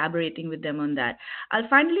are collaborating with them on that. I'll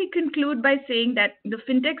finally conclude by saying that the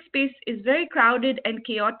fintech space is very crowded and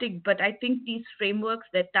chaotic, but I think these frameworks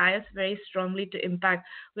that tie us very strongly to impact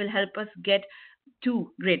will help us get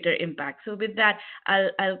to greater impact. So with that,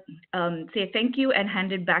 I'll say thank you and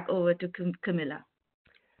hand it back over to Camilla.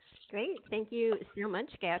 Great. Thank you so much,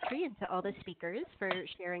 Gayatri, and to all the speakers for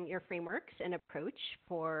sharing your frameworks and approach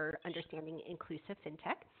for understanding inclusive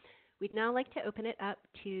fintech. We'd now like to open it up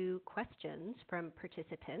to questions from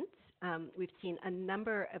participants. We've seen a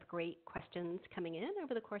number of great questions coming in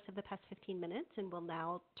over the course of the past 15 minutes, and we'll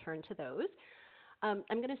now turn to those. I'm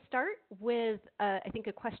going to start with, I think,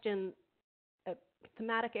 a question, a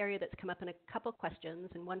thematic area that's come up in a couple questions,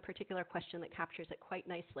 and one particular question that captures it quite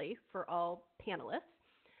nicely for all panelists.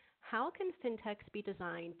 How can fintechs be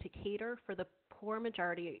designed to cater for the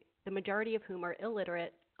majority of whom are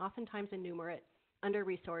illiterate, oftentimes innumerate,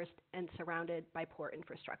 under-resourced, and surrounded by poor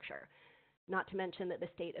infrastructure? Not to mention that the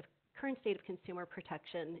current state of consumer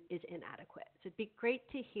protection is inadequate. So it'd be great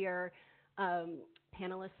to hear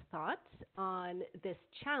panelists' thoughts on this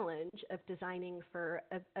challenge of designing for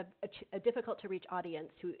a difficult-to-reach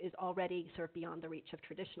audience who is already sort of beyond the reach of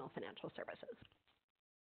traditional financial services.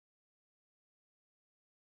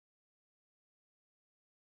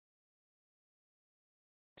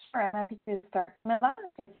 Sure, I'm happy to start. Camilla?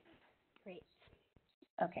 Great.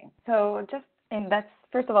 Okay, so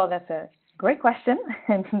first of all, that's a great question,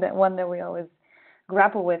 and that one that we always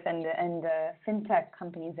grapple with, and the fintech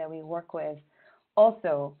companies that we work with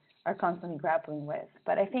also are constantly grappling with.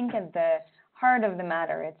 But I think at the heart of the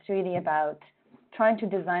matter, it's really about trying to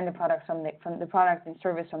design the product from the product and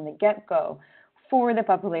service from the get-go for the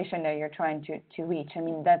population that you're trying to reach. I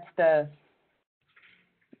mean, that's the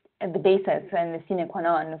basis and the sine qua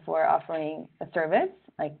non for offering a service,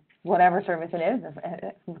 like whatever service it is,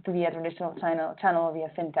 via traditional channel or via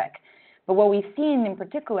fintech. But what we've seen in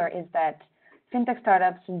particular is that fintech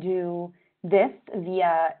startups do this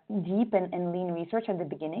via deep and lean research at the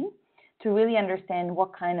beginning to really understand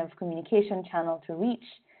what kind of communication channel to reach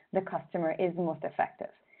the customer is most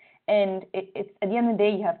effective. And it's at the end of the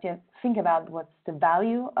day, you have to think about what's the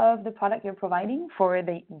value of the product you're providing for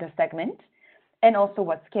the segment, and also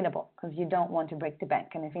what's scalable, because you don't want to break the bank.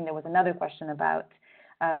 And I think there was another question about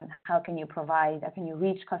how can you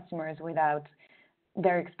reach customers without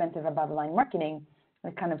very expensive above-the-line marketing.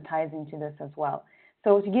 It kind of ties into this as well.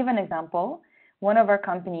 So to give an example, one of our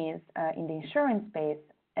companies in the insurance space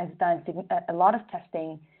has done a lot of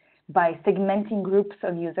testing by segmenting groups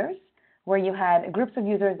of users, where you had groups of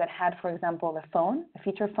users that had, for example, a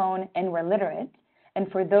feature phone, and were literate.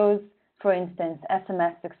 And for those, for instance,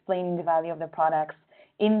 SMS explaining the value of the products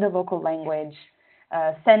in the local language,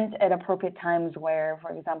 sent at appropriate times where,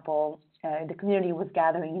 for example, the community was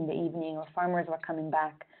gathering in the evening or farmers were coming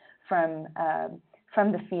back from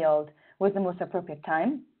the field, was the most appropriate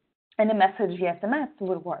time, and the message via SMS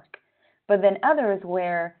would work. But then others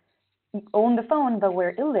were owned the phone but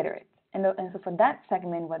were illiterate. And so for that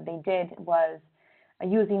segment, what they did was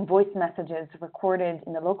using voice messages recorded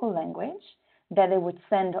in the local language that they would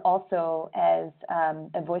send also as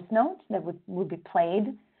a voice note that would be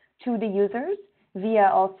played to the users via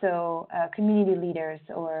also community leaders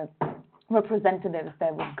or representatives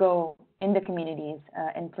that would go in the communities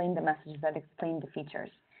and play the messages that explain the features.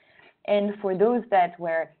 And for those that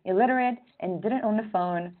were illiterate and didn't own a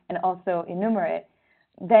phone and also enumerate,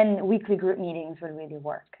 then weekly group meetings would really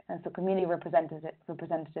work. And so community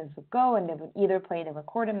representatives would go and they would either play the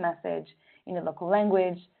recorded message in the local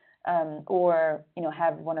language or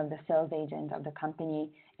have one of the sales agents of the company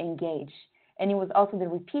engage. And it was also the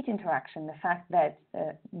repeat interaction, the fact that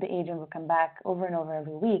the agent would come back over and over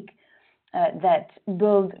every week that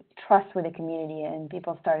build trust with the community, and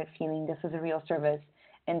people started feeling this is a real service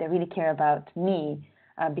and they really care about me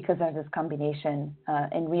because of this combination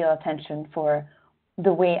and real attention for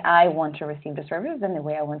the way I want to receive the service and the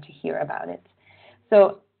way I want to hear about it.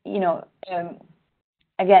 So,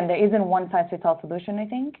 again, there isn't one size fits all solution, I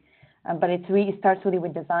think, but it starts really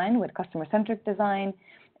with design, with customer-centric design,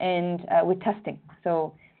 and with testing.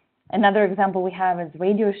 So another example we have is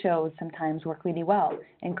radio shows sometimes work really well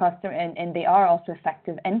and they are also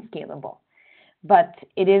effective and scalable. But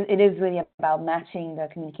it is really about matching the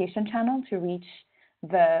communication channel to reach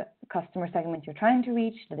the customer segment you're trying to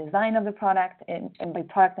reach, the design of the product, and by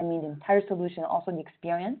product I mean the entire solution, also the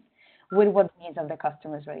experience, with what the needs of the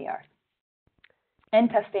customers really are. And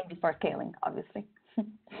testing before scaling, obviously.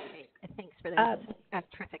 Great. Thanks for those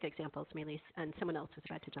terrific examples, Melis. And someone else was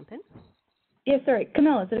about to jump in. Yeah, sorry.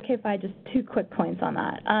 Camilla, is it okay if I just 2 quick points on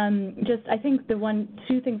that? I think the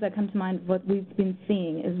 2 things that come to mind of what we've been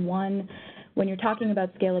seeing is, one, when you're talking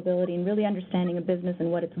about scalability and really understanding a business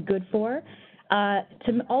and what it's good for,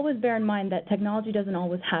 to always bear in mind that technology doesn't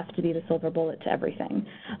always have to be the silver bullet to everything.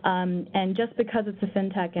 And just because it's a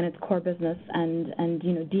fintech and it's core business and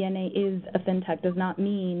DNA is a fintech does not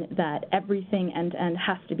mean that everything end-to-end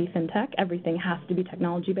has to be fintech. Everything has to be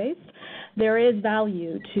technology-based. There is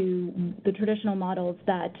value to the traditional models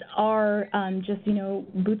that are just,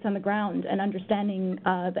 boots on the ground and understanding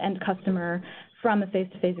the end customer from a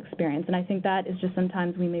face-to-face experience. And I think that is just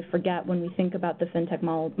sometimes we may forget when we think about the fintech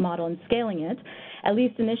model and scaling it, at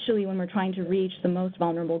least initially when we're trying to reach the most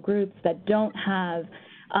vulnerable groups that don't have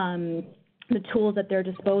the tools at their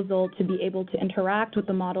disposal to be able to interact with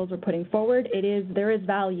the models we're putting forward. There is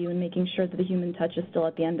value in making sure that the human touch is still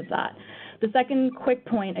at the end of that. The second quick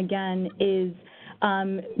point, again, is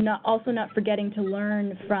not forgetting to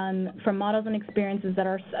learn from models and experiences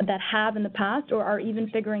that have in the past or are even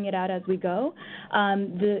figuring it out as we go.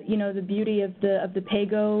 The beauty of the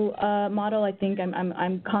PayGo model, I think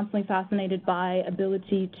I'm constantly fascinated by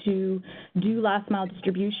ability to do last mile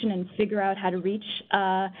distribution and figure out how to reach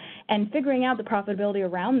and figuring out the profitability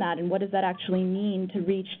around that and what does that actually mean to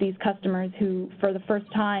reach these customers who for the first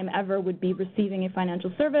time ever would be receiving a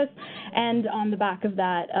financial service, and on the back of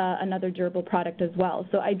that another durable product as well.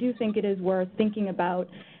 So I do think it is worth thinking about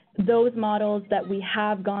those models that we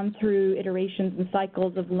have gone through iterations and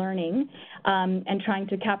cycles of learning and trying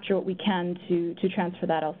to capture what we can to transfer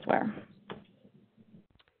that elsewhere.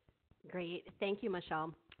 Great. Thank you,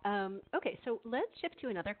 Michelle. Okay, so let's shift to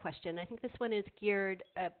another question. I think this one is geared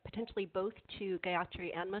potentially both to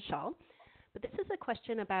Gayatri and Michelle. But this is a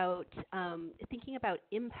question about thinking about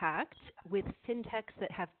impact with fintechs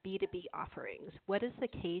that have B2B offerings. What is the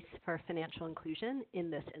case for financial inclusion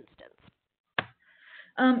in this instance?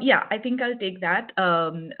 Yeah, I think I'll take that.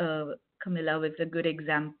 Camilla was a good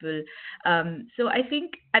example. So I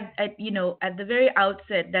think at the very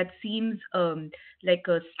outset that seems like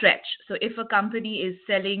a stretch. So if a company is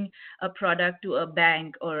selling a product to a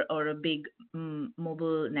bank or a big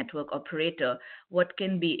mobile network operator, what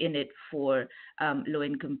can be in it for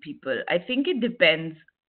low-income people? I think it depends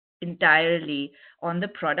entirely on the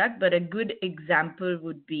product, but a good example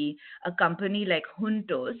would be a company like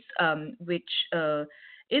Juntos, which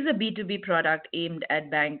is a B2B product aimed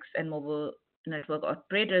at banks and mobile network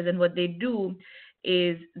operators. And what they do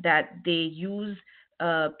is that they use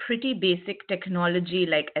pretty basic technology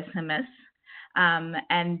like SMS,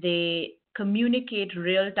 and they communicate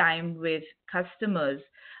real time with customers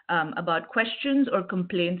about questions or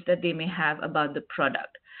complaints that they may have about the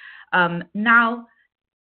product. Now,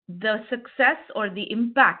 the success or the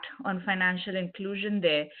impact on financial inclusion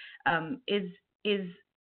there is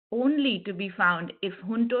only to be found if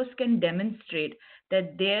Juntos can demonstrate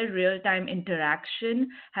that their real-time interaction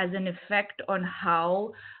has an effect on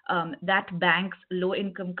how that bank's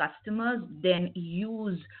low-income customers then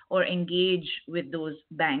use or engage with those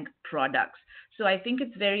bank products. So I think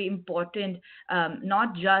it's very important,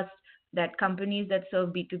 not just that companies that serve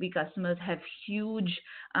B2B customers have huge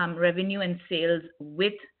revenue and sales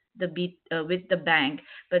with the bank,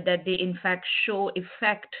 but that they in fact show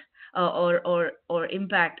effect or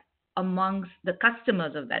impact amongst the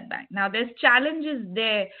customers of that bank. Now, there's challenges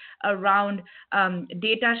there around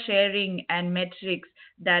data sharing and metrics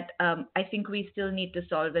that I think we still need to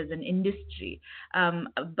solve as an industry.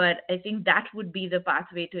 But I think that would be the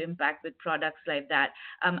pathway to impact with products like that.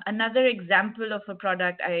 Another example of a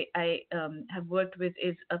product I have worked with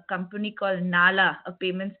is a company called Nala, a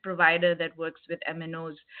payments provider that works with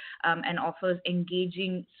MNOs and offers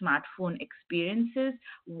engaging smartphone experiences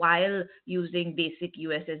while using basic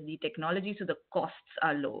USSD technology, so the costs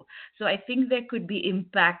are low. So I think there could be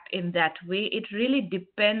impact in that way. It really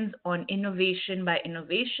depends on innovation by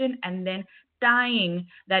innovation, and then tying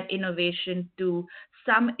that innovation to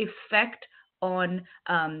some effect on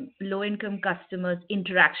low-income customers'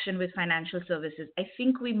 interaction with financial services. I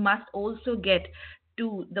think we must also get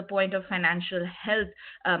to the point of financial health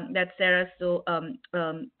that Sarah so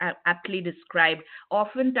aptly described.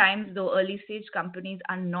 Oftentimes, though, early-stage companies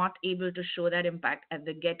are not able to show that impact at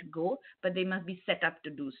the get-go, but they must be set up to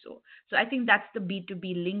do so. So I think that's the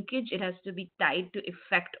B2B linkage. It has to be tied to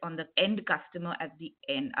effect on the end customer at the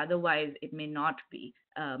end. Otherwise, it may not be,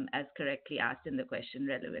 as correctly asked in the question,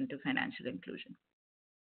 relevant to financial inclusion.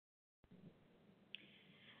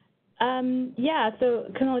 Yeah,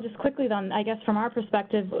 so Camilla, just quickly then, I guess from our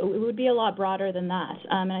perspective, it would be a lot broader than that.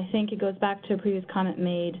 And I think it goes back to a previous comment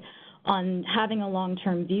made on having a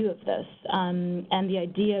long-term view of this and the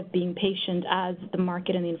idea of being patient as the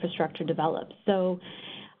market and the infrastructure develops. So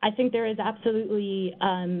I think there is absolutely,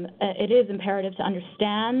 it is imperative to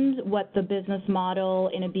understand what the business model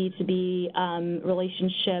in a B2B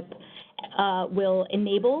relationship will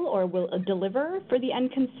enable or will deliver for the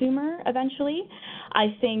end consumer eventually.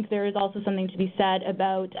 I think there is also something to be said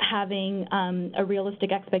about having a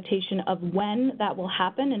realistic expectation of when that will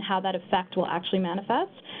happen and how that effect will actually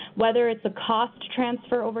manifest, whether it's a cost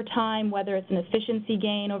transfer over time, whether it's an efficiency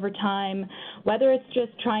gain over time, whether it's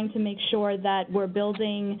just trying to make sure that we're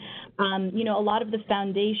building a lot of the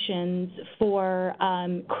foundations for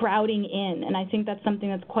crowding in. And I think that's something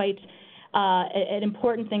that's quite an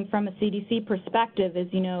important thing from a CDC perspective is,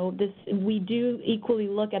 we do equally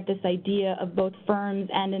look at this idea of both firms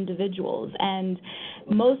and individuals. And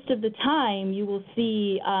most of the time you will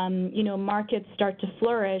see, markets start to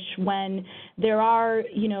flourish when there are,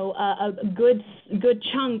 a good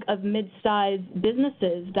chunk of mid-sized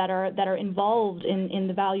businesses that are involved in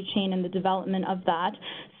the value chain and the development of that.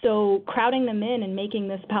 So crowding them in and making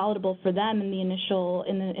this palatable for them in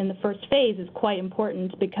the first phase is quite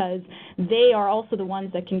important because they are also the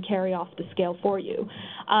ones that can carry off the scale for you.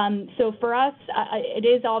 So for us, it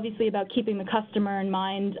is obviously about keeping the customer in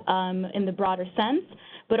mind in the broader sense,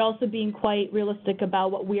 but also being quite realistic about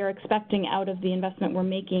what we are expecting out of the investment we're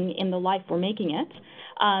making in the life we're making it,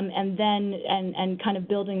 and then kind of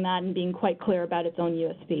building that and being quite clear about its own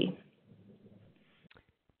USP.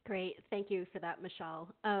 Great. Thank you for that, Michelle.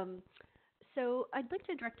 So I'd like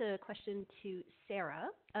to direct a question to Sarah.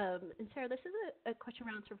 And Sarah, this is a question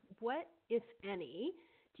around sort of what, if any,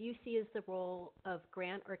 do you see as the role of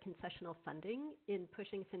grant or concessional funding in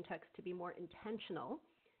pushing fintechs to be more intentional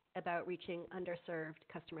about reaching underserved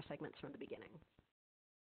customer segments from the beginning?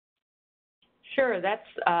 Sure, that's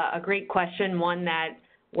a great question, one that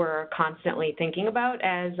we're constantly thinking about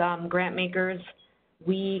as grant makers.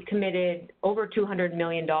 We committed over $200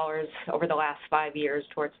 million over the last 5 years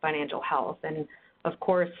towards financial health. And of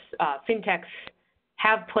course, fintechs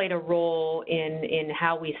have played a role in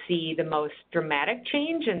how we see the most dramatic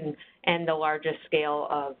change and the largest scale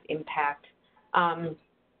of impact.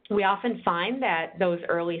 We often find that those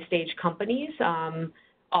early stage companies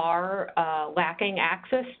are lacking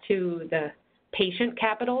access to the patient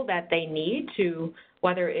capital that they need to,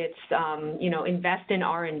 whether it's invest in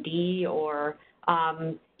R&D or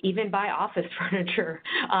even buy office furniture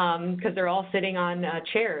because they're all sitting on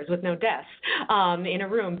chairs with no desks in a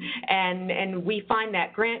room. And we find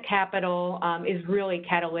that grant capital is really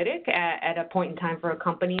catalytic at a point in time for a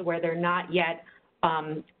company where they're not yet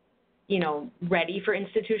ready for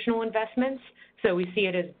institutional investments. So we see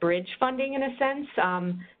it as bridge funding in a sense.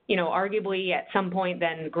 Arguably at some point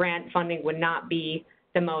then grant funding would not be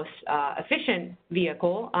the most efficient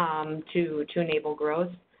vehicle to enable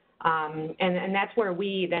growth. And that's where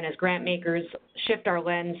we then as grant makers shift our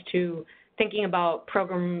lens to thinking about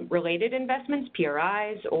program-related investments,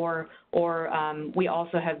 PRIs, or we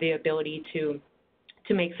also have the ability to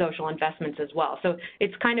make social investments as well. So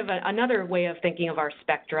it's kind of another way of thinking of our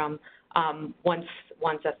spectrum once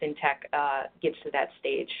a fintech gets to that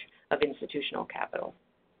stage of institutional capital.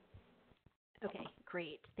 Okay,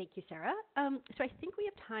 great. Thank you, Sarah. So I think we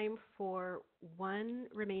have time for one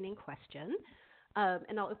remaining question,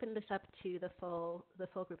 and I'll open this up to the full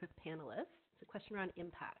group of panelists. It's a question around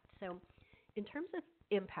impact. So in terms of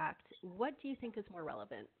impact, what do you think is more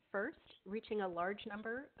relevant? First, reaching a large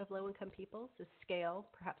number of low-income people, so scale,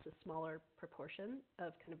 perhaps a smaller proportion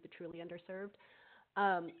of kind of the truly underserved,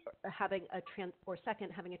 or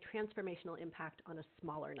second, having a transformational impact on a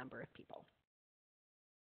smaller number of people.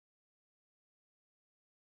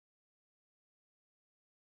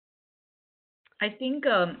 I think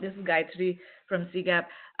this is Gayatri from CGAP.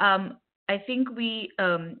 I think we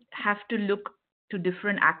have to look to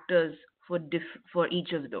different actors for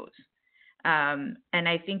each of those. And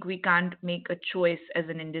I think we can't make a choice as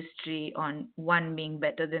an industry on one being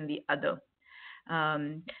better than the other.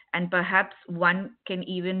 And perhaps one can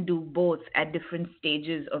even do both at different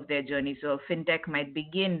stages of their journey. So fintech might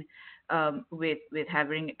begin with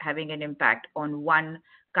having an impact on one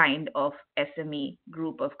kind of SME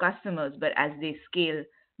group of customers, but as they scale,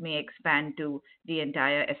 may expand to the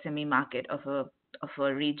entire SME market of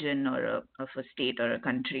a region or of a state or a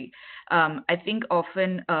country. I think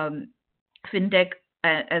often fintech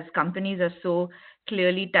as companies are so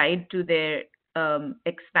clearly tied to their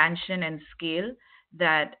expansion and scale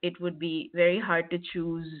that it would be very hard to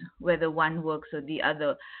choose whether one works or the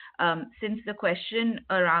other. Since the question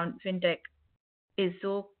around fintech is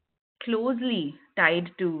so closely tied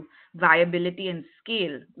to viability and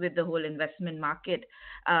scale with the whole investment market,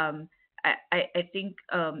 I think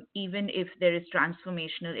even if there is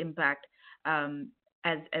transformational impact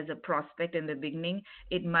as a prospect in the beginning,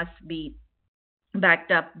 it must be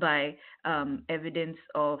backed up by evidence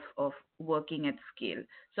of working at scale.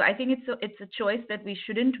 So I think it's a choice that we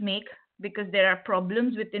shouldn't make, because there are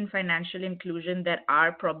problems within financial inclusion that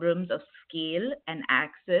are problems of scale and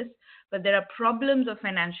access, but there are problems of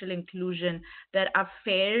financial inclusion that are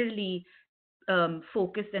fairly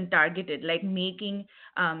focused and targeted, like making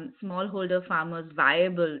smallholder farmers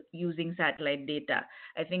viable using satellite data.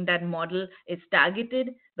 I think that model is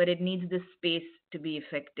targeted, but it needs the space to be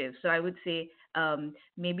effective. So I would say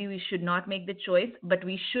maybe we should not make the choice, but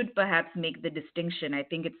we should perhaps make the distinction. I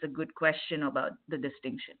think it's a good question about the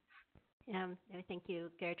distinction. Thank you,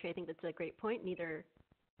 Gayatri. I think that's a great point.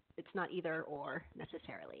 It's not either or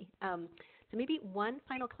necessarily. So maybe one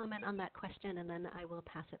final comment on that question, and then I will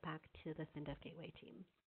pass it back to the FinDev Gateway team.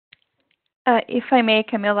 If I may,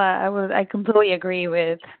 Camilla, I completely agree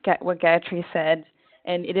with what Gayatri said,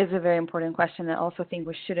 and it is a very important question. I also think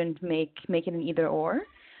we shouldn't make it an either or,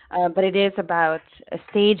 but it is about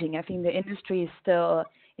staging. I think the industry is still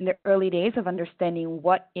in the early days of understanding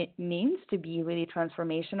what it means to be really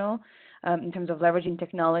transformational in terms of leveraging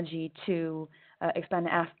technology to expand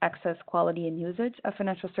access, quality, and usage of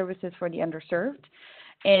financial services for the underserved.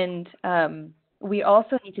 And we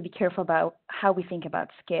also need to be careful about how we think about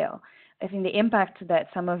scale. I think the impact that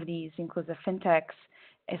some of these inclusive fintechs,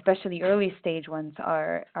 especially early stage ones,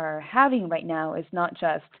 are having right now is not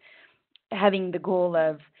just having the goal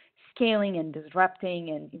of scaling and disrupting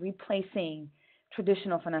and replacing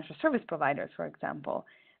traditional financial service providers, for example,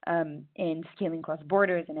 and scaling cross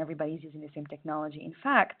borders, and everybody's using the same technology. In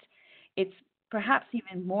fact, it's perhaps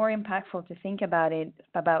even more impactful to think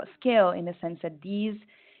about scale in the sense that these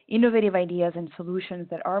innovative ideas and solutions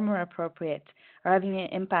that are more appropriate are having an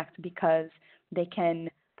impact because they can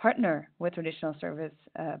partner with traditional service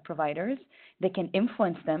providers. They can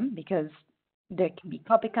influence them because there can be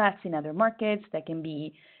copycats in other markets. There can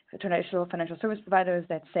be traditional financial service providers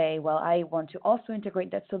that say, well, I want to also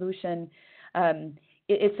integrate that solution.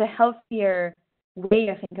 It's a healthier way,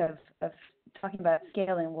 I think, of talking about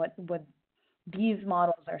scale and what these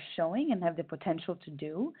models are showing and have the potential to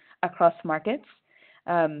do across markets.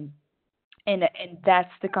 And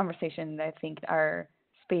that's the conversation that I think our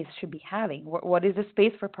space should be having. What is the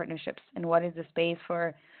space for partnerships, and what is the space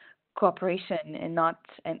for cooperation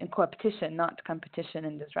and competition, not competition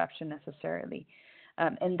and disruption necessarily.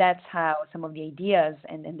 And that's how some of the ideas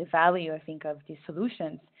and the value, I think, of these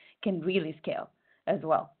solutions can really scale as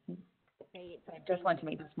well. Great. I just want to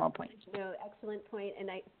make a small point. No, excellent point. And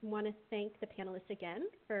I want to thank the panelists again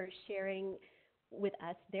for sharing with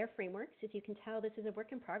us their frameworks. As you can tell, this is a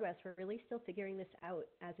work in progress. We're really still figuring this out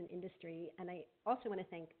as an industry. And I also want to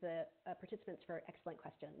thank the participants for excellent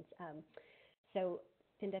questions. So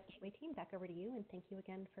FinDev Gateway team, back over to you, and thank you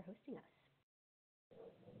again for hosting us.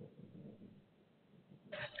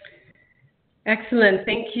 Excellent.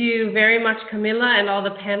 Thank you very much, Camilla, and all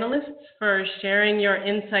the panelists for sharing your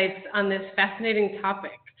insights on this fascinating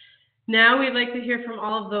topic. Now we'd like to hear from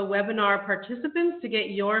all of the webinar participants to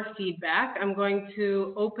get your feedback. I'm going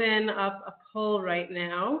to open up a poll right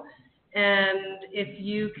now. And if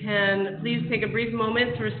you can, please take a brief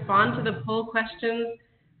moment to respond to the poll questions,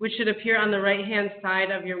 which should appear on the right-hand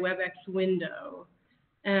side of your WebEx window.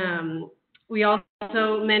 We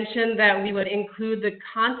also mentioned that we would include the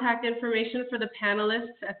contact information for the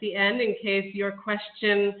panelists at the end in case your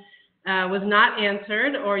question was not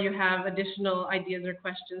answered or you have additional ideas or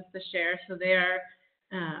questions to share. So they are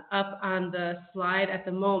up on the slide at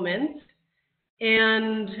the moment.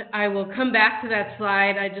 And I will come back to that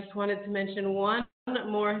slide. I just wanted to mention one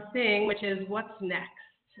more thing, which is what's next.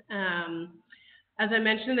 As I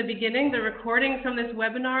mentioned in the beginning, the recording from this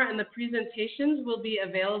webinar and the presentations will be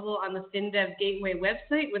available on the FinDev Gateway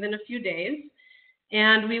website within a few days.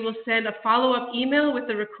 And we will send a follow-up email with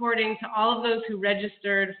the recording to all of those who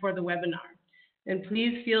registered for the webinar. And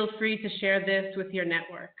please feel free to share this with your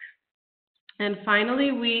network. And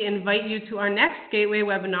finally, we invite you to our next Gateway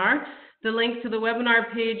webinar. The link to the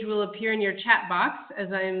webinar page will appear in your chat box as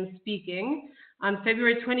I'm speaking. On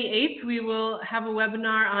February 28th, we will have a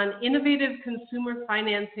webinar on innovative consumer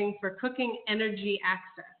financing for cooking energy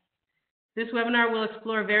access. This webinar will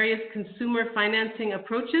explore various consumer financing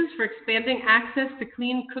approaches for expanding access to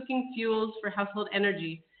clean cooking fuels for household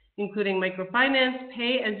energy, including microfinance,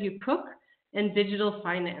 pay-as-you-cook, and digital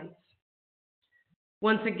finance.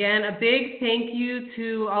 Once again, a big thank you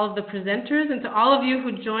to all of the presenters and to all of you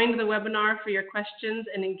who joined the webinar for your questions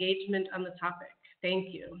and engagement on the topic.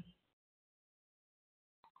 Thank you.